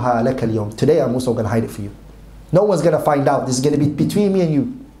أَسْتُرُهَا لَكَ الْيَوْمِ. Today I'm also going to hide it for you. No one's going to find out. This is going to be between me and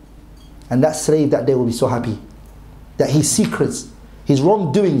you. And that slave that day will be so happy. That his secrets, his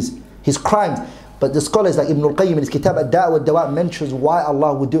wrongdoings, his crimes. But the scholars like Ibn al-Qayyim in his Kitab Ad-Da' wa Ad-Dawa' mentions why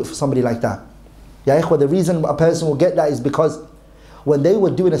Allah would do it for somebody like that. Ya ikhwa, the reason a person will get that is because when they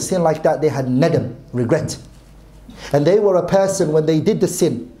were doing a sin like that, they had nadam, regret. And they were a person, when they did the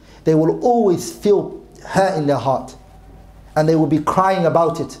sin, they will always feel hurt in their heart. And they will be crying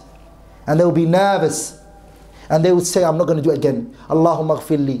about it. And they will be nervous. And they would say, I'm not going to do it again. Allahumma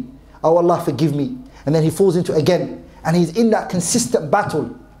ghfirli. Oh Allah, forgive me. And then he falls into it again. And he's in that consistent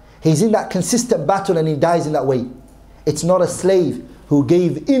battle. He's in that consistent battle and he dies in that way. It's not a slave who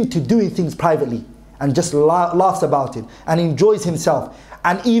gave in to doing things privately and just laughs about it and enjoys himself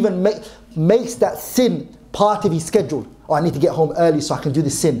and even makes that sin part of his schedule. Oh, I need to get home early so I can do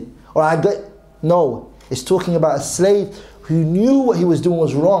this sin. Or no, it's talking about a slave who knew what he was doing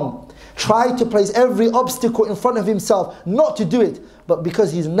was wrong, tried to place every obstacle in front of himself not to do it, but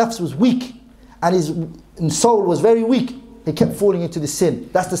because his nafs was weak and his soul was very weak, he kept falling into the sin.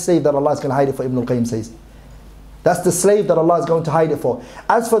 That's the slave that Allah is going to hide it for, Ibn al-Qayyim says. That's the slave that Allah is going to hide it for.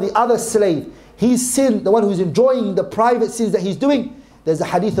 As for the other slave, his sin, the one who's enjoying the private sins that he's doing, there's a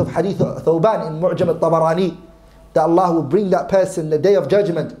hadith of Thawban in Mu'jam al-Tabarani, that Allah will bring that person the day of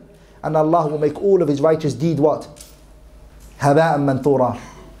judgment, and Allah will make all of his righteous deed what? Haba'an manthura.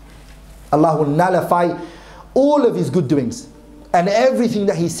 Allah will nullify all of his good doings and everything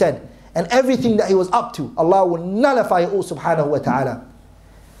that he said and everything that he was up to. Allah will nullify it all subhanahu wa ta'ala.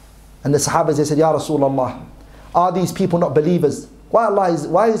 And the Sahabas, they said, Ya Rasulullah, are these people not believers? Why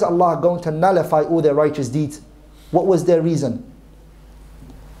is Allah going to nullify all their righteous deeds? What was their reason?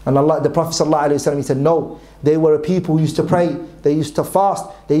 And the Prophet ﷺ, he said, no, they were a people who used to pray, they used to fast,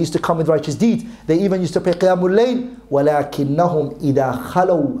 they used to come with righteous deeds, they even used to pray Qiyamul Layl, وَلَكِنَّهُمْ إِذَا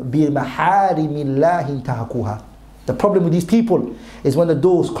خَلَوْا بِمَحَارِمِ اللَّهِ انْتَهَكُوهَا. The problem with these people is when the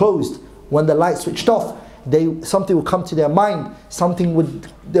doors closed, when the lights switched off, something would come to their mind,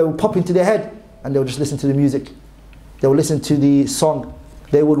 they would pop into their head, and they would just listen to the music. They would listen to the song.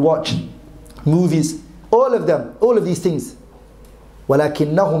 They would watch movies. All of them, all of these things.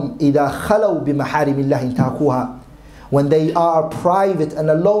 وَلَكِنَّهُمْ إِذَا خَلَوْا بِمَحَارِمِ اللَّهِ انْتَهَكُوهَا. When they are private and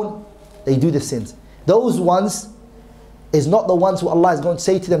alone, they do the sins. Those ones is not the ones who Allah is going to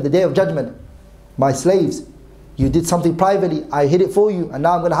say to them the day of judgment, my slaves, you did something privately, I hid it for you, and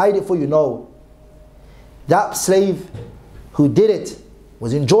now I'm going to hide it for you. No. That slave who did it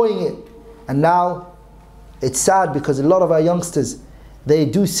was enjoying it, and now It's sad because a lot of our youngsters, they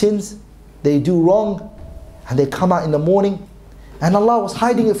do sins, they do wrong, and they come out in the morning, and Allah was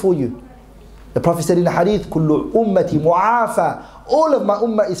hiding it for you. The Prophet said in the hadith, كُلُّ أُمَّتي مُعَافَى, all of my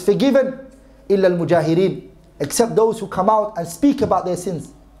ummah is forgiven, إِلَّا الْمُجَاهِرِينَ, except those who come out and speak about their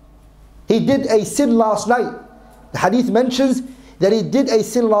sins. He did a sin last night. The hadith mentions that he did a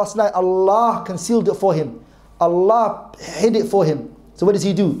sin last night. Allah concealed it for him. Allah hid it for him. So what does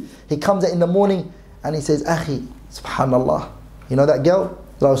he do? He comes out in the morning and he says, Akhi, subhanallah, you know that girl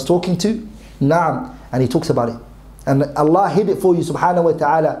that I was talking to? Naam. And he talks about it. And Allah hid it for you, subhanahu wa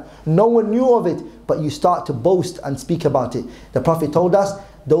ta'ala. No one knew of it, but you start to boast and speak about it. The Prophet told us,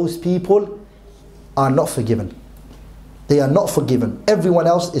 those people are not forgiven. They are not forgiven. Everyone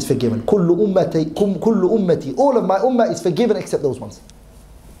else is forgiven. Kullu ummati, all of my ummah is forgiven except those ones.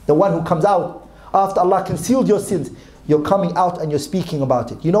 The one who comes out after Allah concealed your sins, you're coming out and you're speaking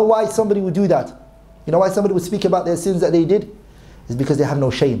about it. You know why somebody would do that? You know why somebody would speak about their sins that they did? It's because they have no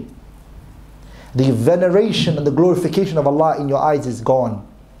shame. The veneration and the glorification of Allah in your eyes is gone.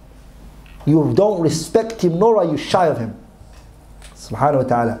 You don't respect Him, nor are you shy of Him. Subhanahu wa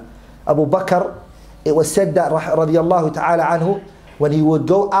ta'ala. Abu Bakr, it was said that radiyallahu ta'ala anhu, when he would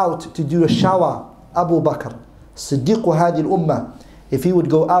go out to do a shower, Abu Bakr, Siddiqu Hadi al-Ummah, if he would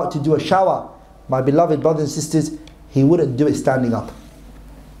go out to do a shower, my beloved brothers and sisters, he wouldn't do it standing up.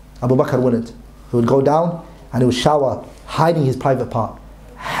 Abu Bakr wouldn't. He would go down and he would shower, hiding his private part.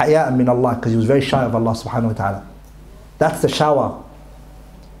 Haya'an min Allah, because he was very shy of Allah subhanahu wa ta'ala. That's the shower.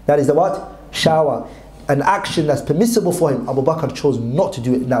 That is the what? Shower. An action that's permissible for him. Abu Bakr chose not to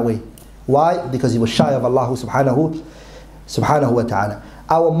do it in that way. Why? Because he was shy of Allah subhanahu wa ta'ala.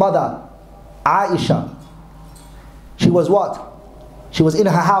 Our mother, Aisha, she was what? She was in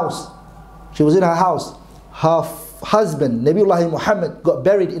her house. She was in her house. Her husband, Nabiullah Muhammad, got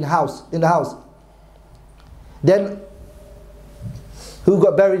buried in the house. Then, who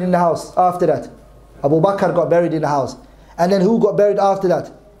got buried in the house after that? Abu Bakr got buried in the house. And then who got buried after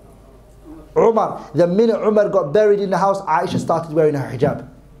that? Umar. The minute Umar got buried in the house, Aisha started wearing her hijab.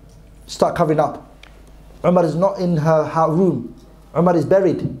 Start covering up. Umar is not in her room. Umar is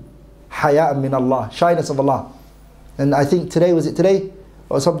buried. Haya'an min Allah. Shyness of Allah. And I think today, was it today?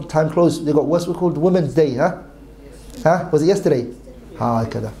 Or sometime close, they got what's called Women's Day, huh? Huh? Was it yesterday?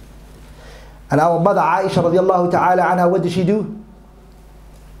 Kada. And our mother Aisha radiallahu ta'ala anha, what did she do?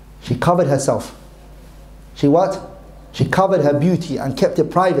 She covered herself. She what? She covered her beauty and kept it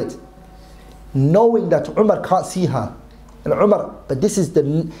private, knowing that Umar can't see her. And Umar, but this is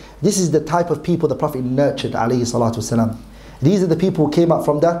the type of people the Prophet nurtured, alayhi salatu wasalam. These are the people who came up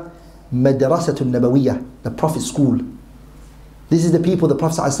from the Madrasatu Al Umariyyah, the Prophet's school. This is the people, the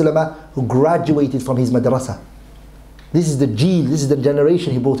Prophet ﷺ, who graduated from his madrasa. This is the jeel, this is the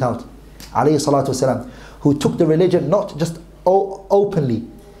generation he brought out, alayhi salatu wasalam, who took the religion not just openly,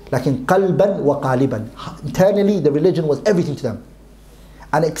 like in qalban wa qaliban. Internally, the religion was everything to them.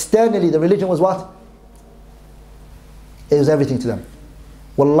 And externally, the religion was what? It was everything to them.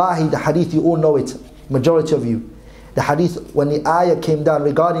 Wallahi, the hadith, you all know it, majority of you. The hadith, when the ayah came down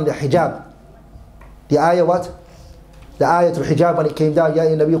regarding the hijab, the ayah what? The ayah al-hijab, when it came down, Ya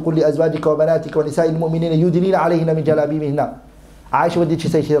Nabi qul li azwajika wa banatika wa nisa'il mu'minina yudnina alayhinna min jalabibihinna. Aisha, what did she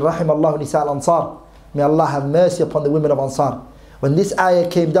say? She said, Rahimallahu nisa al-ansar. May Allah have mercy upon the women of Ansar. When this ayah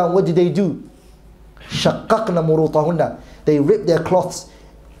came down, what did they do? Shaqqaqna murutahunna. They ripped their cloths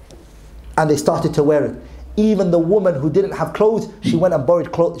and they started to wear it. Even the woman who didn't have clothes, she went and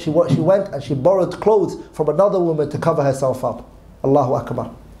borrowed clothes. She went and she borrowed clothes from another woman to cover herself up. Allahu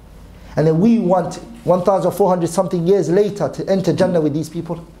Akbar. And then we want 1,400 something years later to enter Jannah with these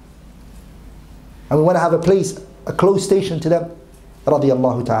people. And we want to have a place, a close station to them.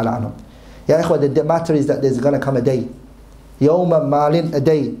 Radiyallahu ta'ala anhum. Ya ikhwa, the matter is that there's going to come a day. Yawma malin, a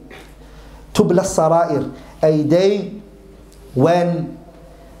day. Tubla sarair, a day when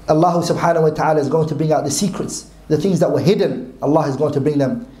Allah subhanahu wa ta'ala is going to bring out the secrets, the things that were hidden. Allah is going to bring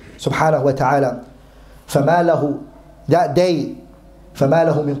them subhanahu wa ta'ala. فَمَا لَهُ, that day,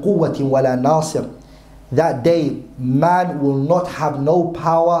 فَمَا لَهُ مِنْ قُوَّةٍ وَلَا نَاصِرٍ. That day, man will not have no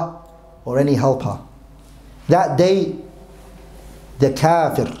power or any helper. That day, the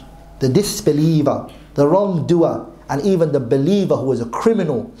kafir, the disbeliever, the wrongdoer, and even the believer who was a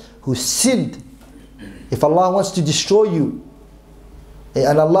criminal, who sinned, if Allah wants to destroy you,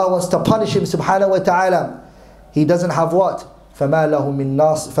 and Allah wants to punish him subhanahu wa ta'ala, he doesn't have what? فَمَا لَهُ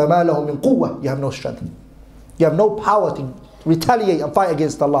مِنْ قُوَّةٍ. You have no strength. You have no power to retaliate and fight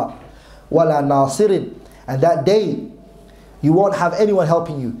against Allah. وَلَا نَاصِرٍ. And that day, you won't have anyone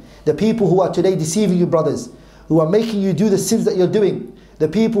helping you. The people who are today deceiving you, brothers, who are making you do the sins that you're doing, the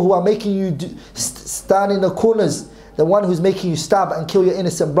people who are making you stand in the corners, the one who's making you stab and kill your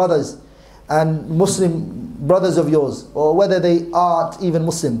innocent brothers and Muslim brothers of yours, or whether they aren't even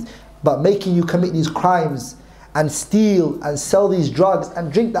Muslims, but making you commit these crimes and steal and sell these drugs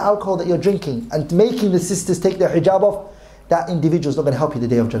and drink the alcohol that you're drinking and making the sisters take their hijab off, that individual is not going to help you the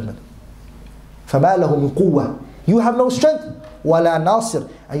day of judgment. فَمَا لَهُ مِنْ قُوَّةٍ. You have no strength, وَلَا نَاصِرٍ,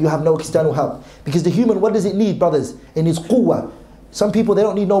 and you have no external help. Because the human, what does it need, brothers? It needs quwwah. Some people, they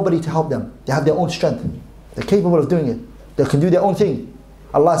don't need nobody to help them. They have their own strength. They're capable of doing it. They can do their own thing.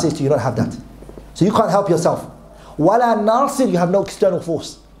 Allah says to you, you don't have that. So you can't help yourself. وَلَا نَاصِرٍ, you have no external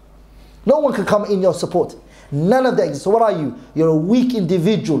force. No one can come in your support. None of that exists. So what are you? You're a weak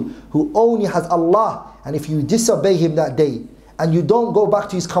individual who only has Allah. And if you disobey Him that day, and you don't go back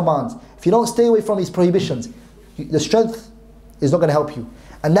to His commands, if you don't stay away from His prohibitions, the strength is not going to help you.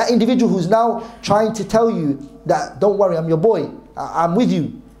 And that individual who's now trying to tell you that, don't worry, I'm your boy, I'm with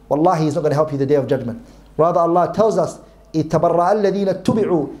you, wallahi, he's not going to help you the day of judgment. Rather, Allah tells us, اتبرأ الذين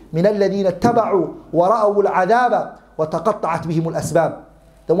اتبعوا من الذين اتبعوا ورأوا العذاب وتقطعت بهم الأسباب.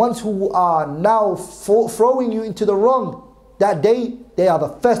 The ones who are now throwing you into the wrong, that day, they are the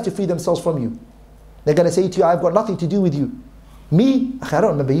first to free themselves from you. They're going to say to you, I've got nothing to do with you. Me? I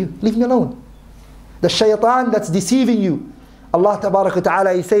don't remember you. Leave me alone. The shaitan that's deceiving you. Allah tabarak wa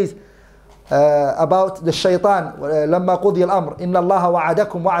ta'ala, He says about the shaitan, لما قضي الأمر إن الله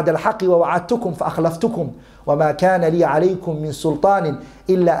وعدكم وعد الحق ووعدتكم فأخلفتكم وما كان لي عليكم من سلطان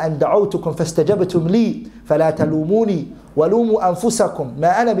إلا أن دعوتكم فاستجبتم لي فلا تلوموني ولوموا أنفسكم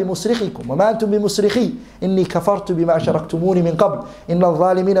ما أنا بمصرخكم وما أنتم بمصرخي إني كفرت بما أشركتموني من قبل إن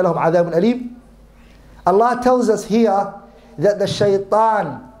الظالمين لهم عذاب أليم. Allah tells us here that the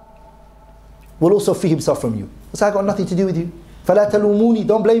shaitan will also free himself from you. So I got nothing to do with you. فَلَا تَلُومُونِي,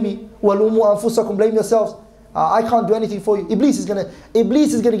 don't blame me. وَلُومُوا أَنفُسَكُمْ, blame yourselves. I can't do anything for you. Iblis is going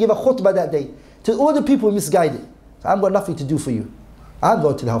to give a khutbah that day to all the people misguided. So I've got nothing to do for you. I'm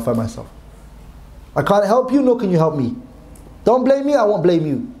going to the hellfire myself. I can't help you, nor can you help me. Don't blame me, I won't blame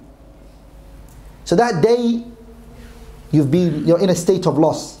you. So that day, you're in a state of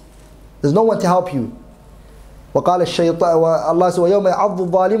loss. There's no one to help you. وقال الشيطان والله سوى يوم يعض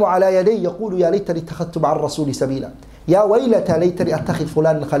الظالم على يديه يقول يا ليتني اتخذت مع الرسول سبيلا يا ويلتى ليتني اتخذ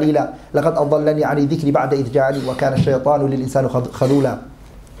فلانا خليلا لقد اضلني عن ذكري بعد إذ جاءني وكان الشيطان للإنسان خذولا.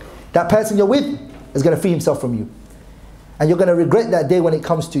 That person you're with is going to free himself from you, and you're going to regret that day when it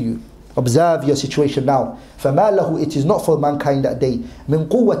comes to you. Observe your situation now. فما له, it is not for mankind that day. من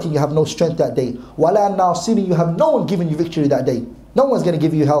قوة, you have no strength that day. ولا ناصر, you have no one giving you victory that day. No one's going to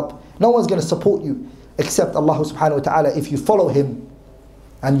give you help. No one's going to support you except Allah subhanahu wa ta'ala if you follow Him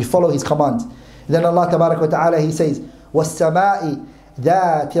and you follow His commands. Then Allah tabarak wa ta'ala, He says, وَالسَّمَاءِ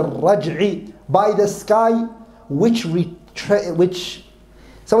ذَاتِ الرَّجْعِ, by the sky which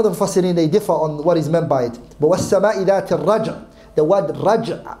some of the Mufassirin, they differ on what is meant by it. But وَالسَّمَاءِ ذَاتِ الرَّجْعِ, the word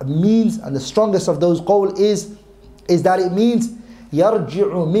raj' means, and the strongest of those qawl is that it means يَرْجِعُ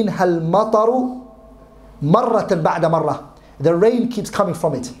مِنْهَا الْمَطَرُ مَرَّةً بَعْدَ مَرَّةً. The rain keeps coming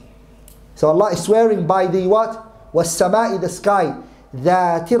from it. So Allah is swearing by the what? وَالسَّمَاءِ, the sky,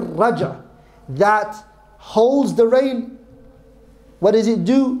 ذَاتِ الرَّجْعِ, that holds the rain. What does it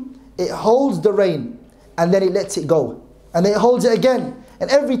do? It holds the rain and then it lets it go. And then it holds it again. And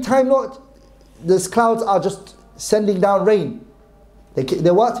every time these clouds are just sending down rain.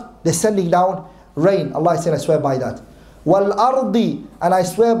 They're what? They're sending down rain. Allah is saying, I swear by that. وَالْأَرْضِ, and I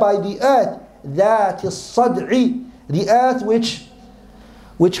swear by the earth, ذَاتِ الصَّدْعِ, the earth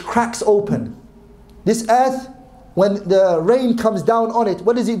which cracks open. This earth, when the rain comes down on it,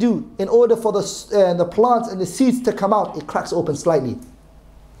 what does it do? In order for the plants and the seeds to come out, it cracks open slightly.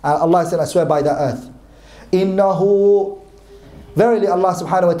 Allah said, I swear by that earth. Innahu, verily Allah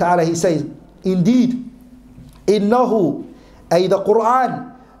subhanahu wa ta'ala, He says, indeed, innahu, ay the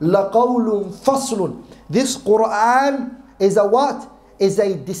Quran, laqawlun faslun. This Quran is a what? Is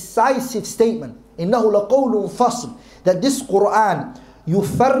a decisive statement. Innahu laqawlun fasl. That this Quran,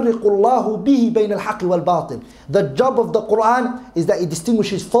 يُفَرِّقُ اللَّهُ بِهِ بَيْنَ الْحَقِّ وَالْبَاطِلِ. The job of the Quran is that it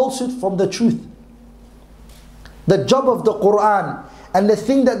distinguishes falsehood from the truth. The job of the Quran, and the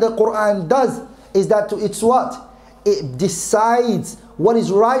thing that the Quran does, is that it's what? It decides what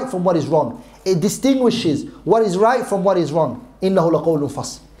is right from what is wrong. It distinguishes what is right from what is wrong. إِنَّهُ لَقَوْلٌ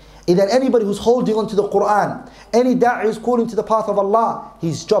فَصْلٌ. And then anybody who's holding on to the Quran, any da'i who's calling to the path of Allah,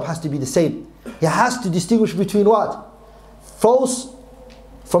 his job has to be the same. He has to distinguish between what? False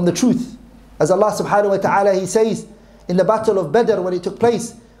from the truth. As Allah subhanahu wa ta'ala, He says in the battle of Badr when it took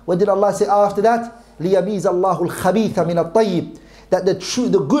place, what did Allah say after that? لِيَمِيزَ اللَّهُ الْخَبِيثَ مِنَ الطَّيِّبِ. That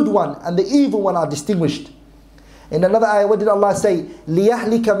the good one and the evil one are distinguished. In another ayah, what did Allah say?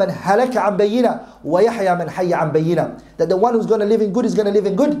 لِيَحْلِكَ مَنْ هَلَكَ عَنْ بَيِّنَةٍ وَيَحْيَى مَنْ حَيَّ عَنْ بَيِّنَةٍ. That the one who's going to live in good is going to live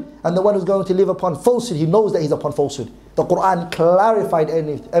in good, and the one who's going to live upon falsehood, he knows that he's upon falsehood. The Quran clarified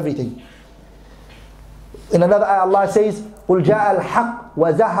everything. In another ayah, Allah says, قُلْ جَاءَ الْحَقِّ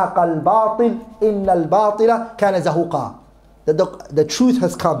وَزَهَقَ الْبَاطِلِ إِنَّ الْبَاطِلَ كَانَ زَهُوقًا. That the truth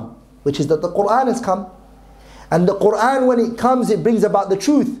has come, which is that the Quran has come. And the Quran, when it comes, it brings about the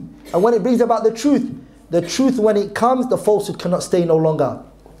truth. And when it brings about the truth when it comes, the falsehood cannot stay no longer.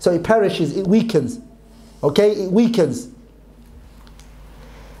 So it perishes, it weakens. Okay, it weakens.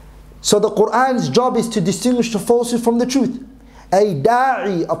 So the Quran's job is to distinguish the falsehood from the truth. A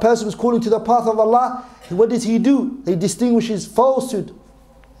da'i, a person who's calling to the path of Allah, what does he do? He distinguishes falsehood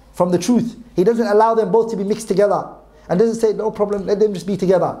from the truth. He doesn't allow them both to be mixed together. And doesn't say, no problem, let them just be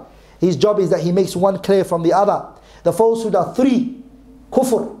together. His job is that he makes one clear from the other. The falsehood are three: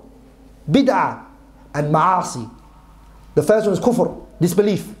 kufr, bid'ah, and ma'asi. The first one is kufr,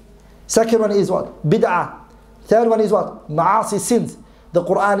 disbelief. Second one is what? Bid'ah. Third one is what? Ma'asi, sins. The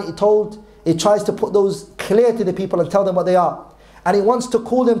Quran, it tries to put those clear to the people and tell them what they are. And it wants to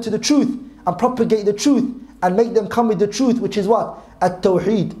call them to the truth and propagate the truth and make them come with the truth, which is what?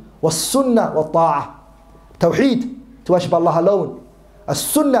 At-tawheed, was-sunnah, wa-ta'ah. Tawheed, to worship Allah alone.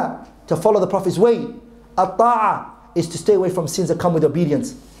 As-sunnah, to follow the Prophet's way. At-ta'ah is to stay away from sins that come with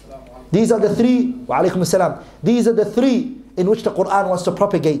obedience. These are the three, wa alaykum as-salam. These are the three in which the Quran wants to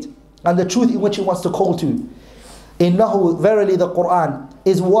propagate, and the truth in which it wants to call to. Innahu, verily the Quran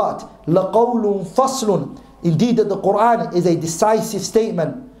is what? لَقَوْلٌ فَصْلٌ. Indeed that the Quran is a decisive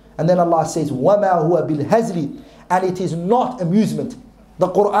statement. And then Allah says, وَمَا هُوَ بِالْهَزْلِ. And it is not amusement. The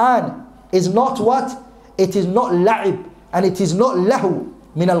Quran is not what? It is not la'ib. And it is not lahu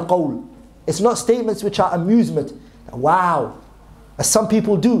min al-qawl. It's not statements which are amusement. Wow. As some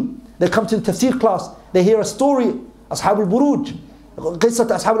people do. They come to the tafsir class, they hear a story, Ashab al-Buruj, Qissat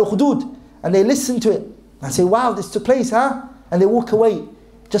Ashab al-Khudud, and they listen to it and say, wow, this took place, huh? And they walk away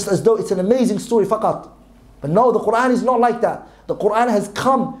just as though it's an amazing story, faqat. But no, the Quran is not like that. The Quran has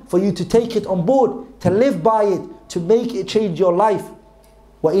come for you to take it on board, to live by it, to make it change your life.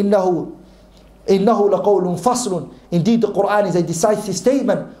 وَإِنَّهُ لَقَوْلٌ فَصْلٌ. Indeed, the Quran is a decisive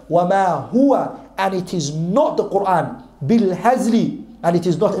statement. وَمَا هُوَ. And it is not the Quran. بِالْهَزْلِ. And it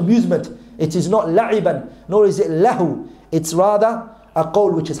is not amusement. It is not la'iban. Nor is it lahu. It's rather a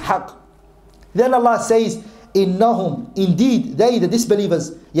qawl which is haqq. Then Allah says, Innahum, indeed, they, the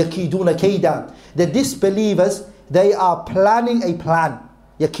disbelievers, yakiduna kaida. The disbelievers, they are planning a plan.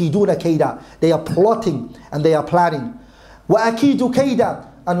 Yakiduna kaida. They are plotting and they are planning. Wa akidu kaida.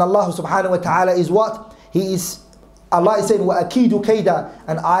 And Allah subhanahu wa ta'ala is what? Allah is saying, Wa akidu kaida.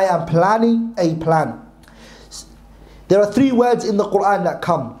 And I am planning a plan. There are three words in the Quran that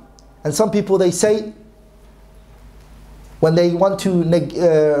come. And some people, they say, when they want to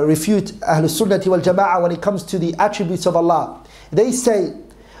refute Ahlul Sunnati wal Jama'ah when it comes to the attributes of Allah, they say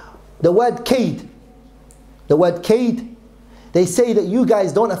the word kaid. The word kaid, they say that you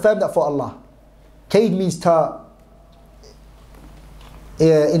guys don't affirm that for Allah. Kaid means to,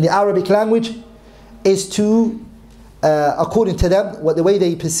 in the Arabic language, is to, according to them, the way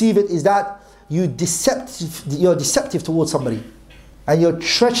they perceive it is that you're deceptive towards somebody, and you're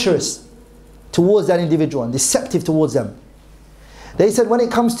treacherous towards that individual, and deceptive towards them. They said when it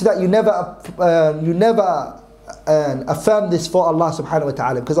comes to that, you never affirm this for Allah subhanahu wa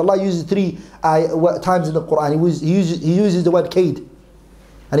ta'ala, because Allah uses three times in the Quran. He uses the word kaid,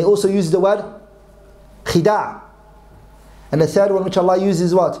 and He also uses the word khida', and the third one which Allah uses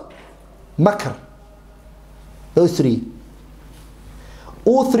is what? Makr. Those three.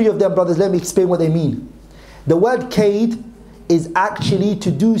 All three of them, brothers, let me explain what they mean. The word kaid is actually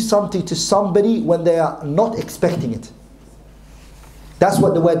to do something to somebody when they are not expecting it. That's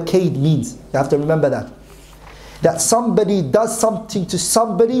what the word kaid means. You have to remember that. That somebody does something to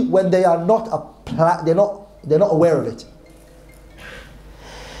somebody when they are they're not aware of it.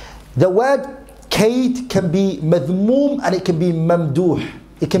 The word kaid can be madhmoom and it can be mamduh.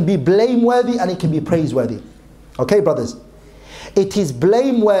 It can be blameworthy and it can be praiseworthy. Okay, brothers? It is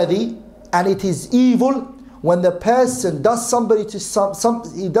blameworthy and it is evil when the person does something to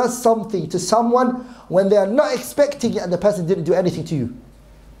someone when they are not expecting it and the person didn't do anything to you.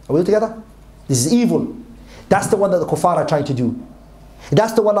 Are we all together? This is evil. That's the one that the kuffar are trying to do.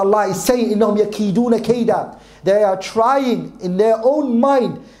 That's the one Allah is saying, إِنَّهُمْ يَكِيدُونَ كَيْدًا. They are trying in their own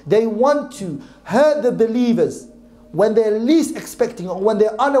mind. They want to hurt the believers when they're least expecting or when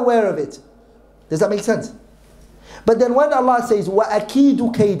they're unaware of it. Does that make sense? But then when Allah says وَأَكِيدُ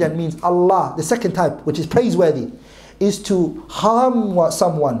كَيْدًا, means Allah, the second type, which is praiseworthy, is to harm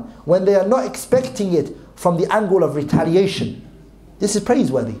someone when they are not expecting it from the angle of retaliation. This is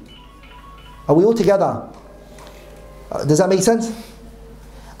praiseworthy. Are we all together? Does that make sense?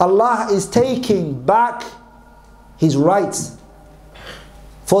 Allah is taking back His rights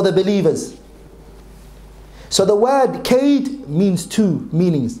for the believers. So the word kaid means two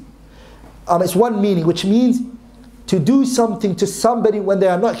meanings. It's one meaning, which means to do something to somebody when they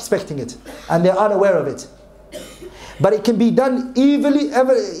are not expecting it and they are unaware of it. But it can be done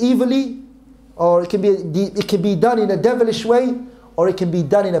evilly, or it can be done in a devilish way, or it can be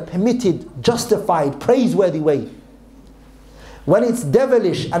done in a permitted, justified, praiseworthy way. When it's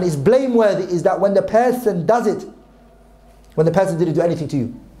devilish and it's blameworthy is that when the person does it, when the person didn't do anything to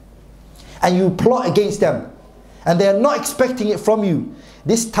you, and you plot against them, and they are not expecting it from you.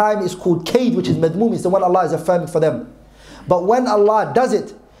 This time is called kaid, which is madmoom, it's the one Allah is affirming for them. But when Allah does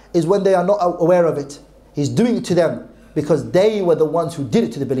it, is when they are not aware of it. He's doing it to them because they were the ones who did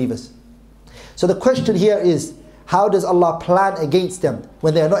it to the believers. So the question here is, how does Allah plan against them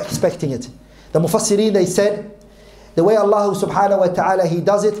when they are not expecting it? The Mufassirin, they said, the way Allah subhanahu wa ta'ala, He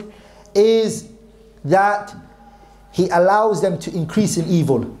does it is that He allows them to increase in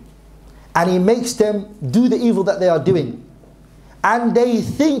evil. And He makes them do the evil that they are doing. And they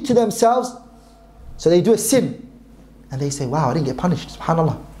think to themselves, so they do a sin. And they say, wow, I didn't get punished,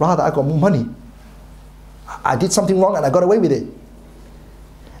 subhanAllah. Rather, I got more money. I did something wrong and I got away with it.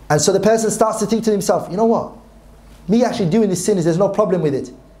 And so the person starts to think to himself, you know what? Me actually doing this sin, there's no problem with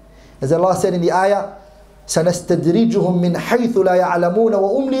it. As Allah said in the ayah, سَنَسْتَدْرِجُهُمْ مِنْ حَيْثُ لَا يَعْلَمُونَ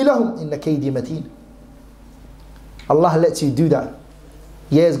وَأُمْلِي لَهُمْ إِنَّ كَيْدِي مَتِينٌ. Allah lets you do that.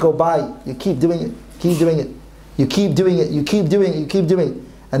 Years go by, you keep doing it, keep doing it. You keep doing it, you keep doing it, you keep doing it.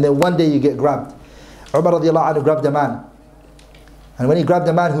 And then one day you get grabbed. Umar radiallahu anhu grabbed a man. And when he grabbed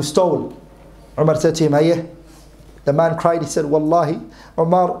the man who stole, Umar said to him, Ayah. The man cried, he said, Wallahi,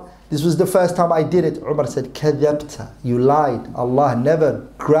 Umar, this was the first time I did it. Umar said, Kadhabta, you lied. Allah never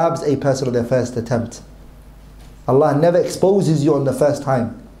grabs a person on their first attempt. Allah never exposes you on the first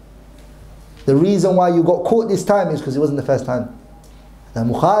time. The reason why you got caught this time is because it wasn't the first time. The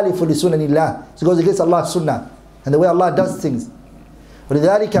mukhalifu li sunanillah. So it goes against Allah's sunnah and the way Allah does things.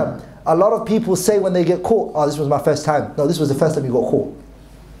 وَلِذَلِكَ a lot of people say when they get caught, oh, this was my first time. No, this was the first time you got caught.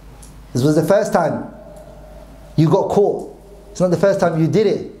 This was the first time you got caught. It's not the first time you did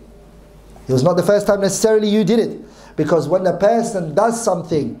it. It was not the first time necessarily you did it. Because when a person does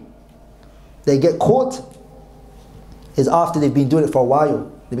something, they get caught, is after they've been doing it for a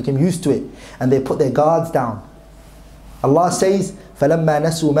while. They become used to it and they put their guards down. Allah says, فَلَمَّا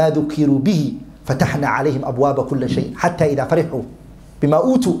نَسُوا مَا ذُكِّرُوا بِهِ فَتَحْنَا عَلَيْهِمْ أَبْوَابَ كُلَّ شَيْءٍ حَتَّى إِذَا فَرِحُوا بِمَا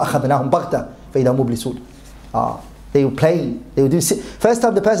أُوتُوا أَخَذْنَاهُمْ بَغْتَةً فَإِذَا مُبْلِسُونَ. They will play, they will do sin. First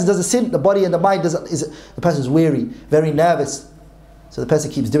time the person does a sin, the body and the mind the person is weary, very nervous. So the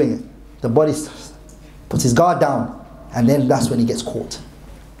person keeps doing it. The body puts his guard down, and then that's when he gets caught.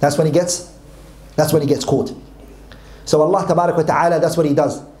 That's when he gets caught. So Allah tabarak wa ta'ala, that's what He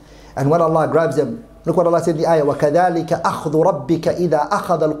does. And when Allah grabs them, look what Allah said in the ayah, وَكَذَلِكَ أَخْذُ رَبِّكَ إِذَا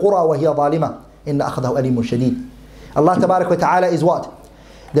أَخَذَ الْقُرَى وَهِيَ ظَالِمَةٌ إِنَّ أَخْذَهُ أَلِيمٌ شَدِيدٌ. Allah tabarak wa ta'ala is what?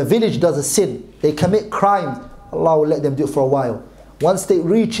 The village does a sin, they commit crimes, Allah will let them do it for a while. Once it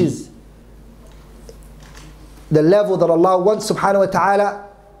reaches the level that Allah wants, subhanahu wa ta'ala,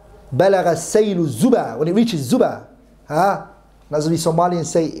 بَلَغَ السَّيْلُ الزُّبَى. When it reaches Zuba, as we Somalians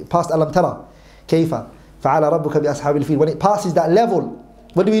say, past Alam Tara, كَيْفَ فَعَلَ رَبُّكَ بِأَصْحَابِ الْفِيلِ. When it passes that level,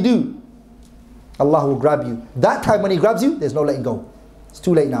 what do? Allah will grab you. That time when He grabs you, there's no letting go. It's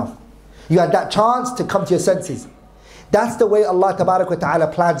too late now. You had that chance to come to your senses. That's the way Allah tabarak wa ta'ala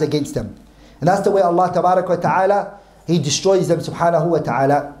plans against them. And that's the way Allah tabarak wa ta'ala, He destroys them subhanahu wa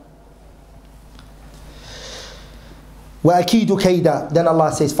ta'ala. وَأَكِيدُ كَيْدًا. Then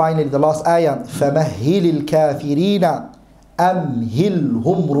Allah says finally, the last ayah, فَمَهِّلِ الْكَافِرِينَ أَمْهِلْهُمْ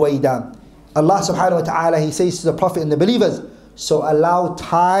رُوَيْدًا. Allah subhanahu wa ta'ala, He says to the Prophet and the believers, so allow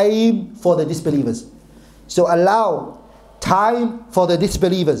time for the disbelievers. So allow time for the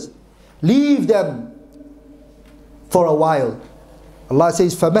disbelievers. Leave them for a while. Allah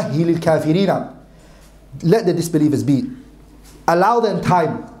says, فَمَهِّلِ الْكَافِرِينَ. Let the disbelievers be. Allow them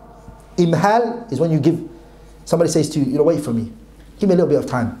time. Imhal is when you give, somebody says to you, wait for me. Give me a little bit of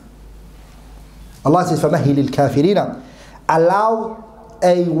time. Allah says, فَمَهِّلِ الْكَافِرِينَ. Allow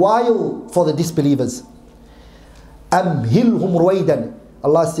a while for the disbelievers. أَمْهِلْهُمْ رُوَيْدًا.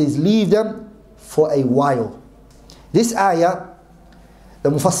 Allah says, leave them for a while. This ayah, the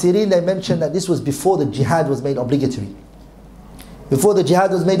Mufassirin, they mentioned that this was before the jihad was made obligatory. Before the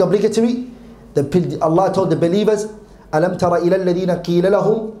jihad was made obligatory, Allah told the believers, أَلَمْ تَرَ إِلَى الَّذِينَ قِيلَ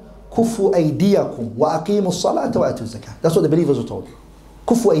لَهُمْ كُفُّوا أَيْدِيَكُمْ وَأَقِيمُوا الصَّلَاةَ وَأَتُوا الزَّكَاةَ. That's what the believers were told.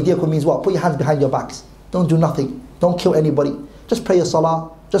 كُفُّوا أَيْدِيَكُمْ means what? Put your hands behind your backs. Don't do nothing. Don't kill anybody. Just pray your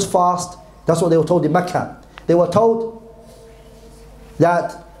salah. Just fast. That's what they were told in Mecca. They were told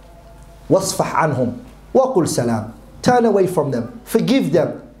that وَاصْفَحْ عَنْهُمْ وَقُلْ سَلَامٌ. Turn away from them. Forgive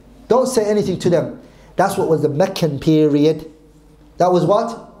them. Don't say anything to them. That's what was the Meccan period. That was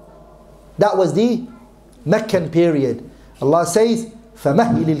what? That was the Meccan period. Allah says,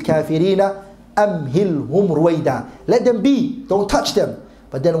 فَمَهِّلِ الْكَافِرِينَ أَمْهِلْهُمْ رُوَيْدًا. Let them be. Don't touch them.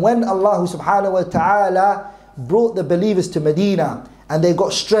 But then when Allah subhanahu wa ta'ala brought the believers to Medina and they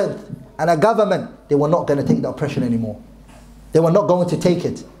got strength and a government, they were not going to take the oppression anymore. They were not going to take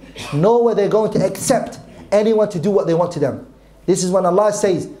it. Nor were they going to accept anyone to do what they want to them. This is when Allah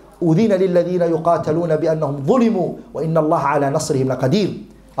says, أُذِينَ لِلَّذِينَ يُقَاتَلُونَ بِأَنَّهُمْ ظُلِمُوا وَإِنَّ اللَّهَ عَلَى نَصْرِهِمْ لَقَدِيرٌ.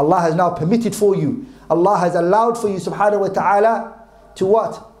 Allah has now permitted for you. Allah has allowed for you subhanahu wa ta'ala to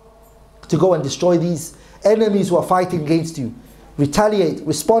what? To go and destroy these enemies who are fighting against you. Retaliate,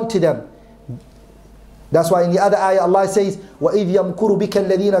 respond to them. That's why in the other ayah Allah says, وَإِذْ يَمْكُرُ بِكَ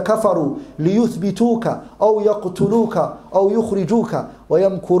الَّذِينَ كَفَرُوا لِيُثْبِتُوكَ أَوْ يَقْتُلُوكَ أَوْ يُخْرِجُوكَ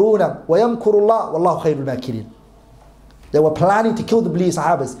وَيَمْكُرُونَ وَيَمْكُرُ اللَّهُ وَاللَّهُ خَيْرُ الْمَاكِرِينَ. They were planning to kill the believers,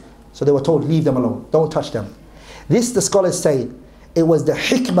 Sahabas. So they were told, leave them alone. Don't touch them. This, the scholars say, it was the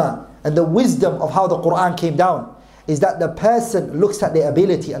hikmah and the wisdom of how the Quran came down. Is that the person looks at their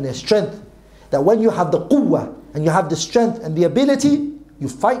ability and their strength. That when you have the quwwah and you have the strength and the ability, you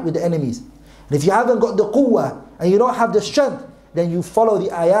fight with the enemies. And if you haven't got the quwwah and you don't have the strength, then you follow the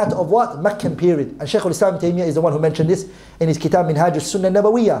ayat of what? Meccan period. And Shaykh al-Islam Taymiyyah is the one who mentioned this in his kitab Minhaj al-Sunnah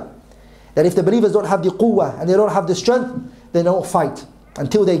Nabawiyyah. That if the believers don't have the quwwah and they don't have the strength, they don't fight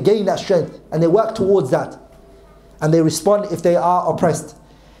until they gain that strength and they work towards that. And they respond if they are oppressed.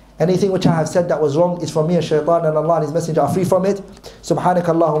 Anything which I have said that was wrong is from me and shaitan, and Allah and His Messenger are free from it.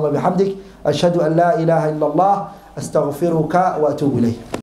 Subhanakallahumma bihamdik. Ashhadu an la ilaha illallah. Astaghfiruka wa atubu ilayh.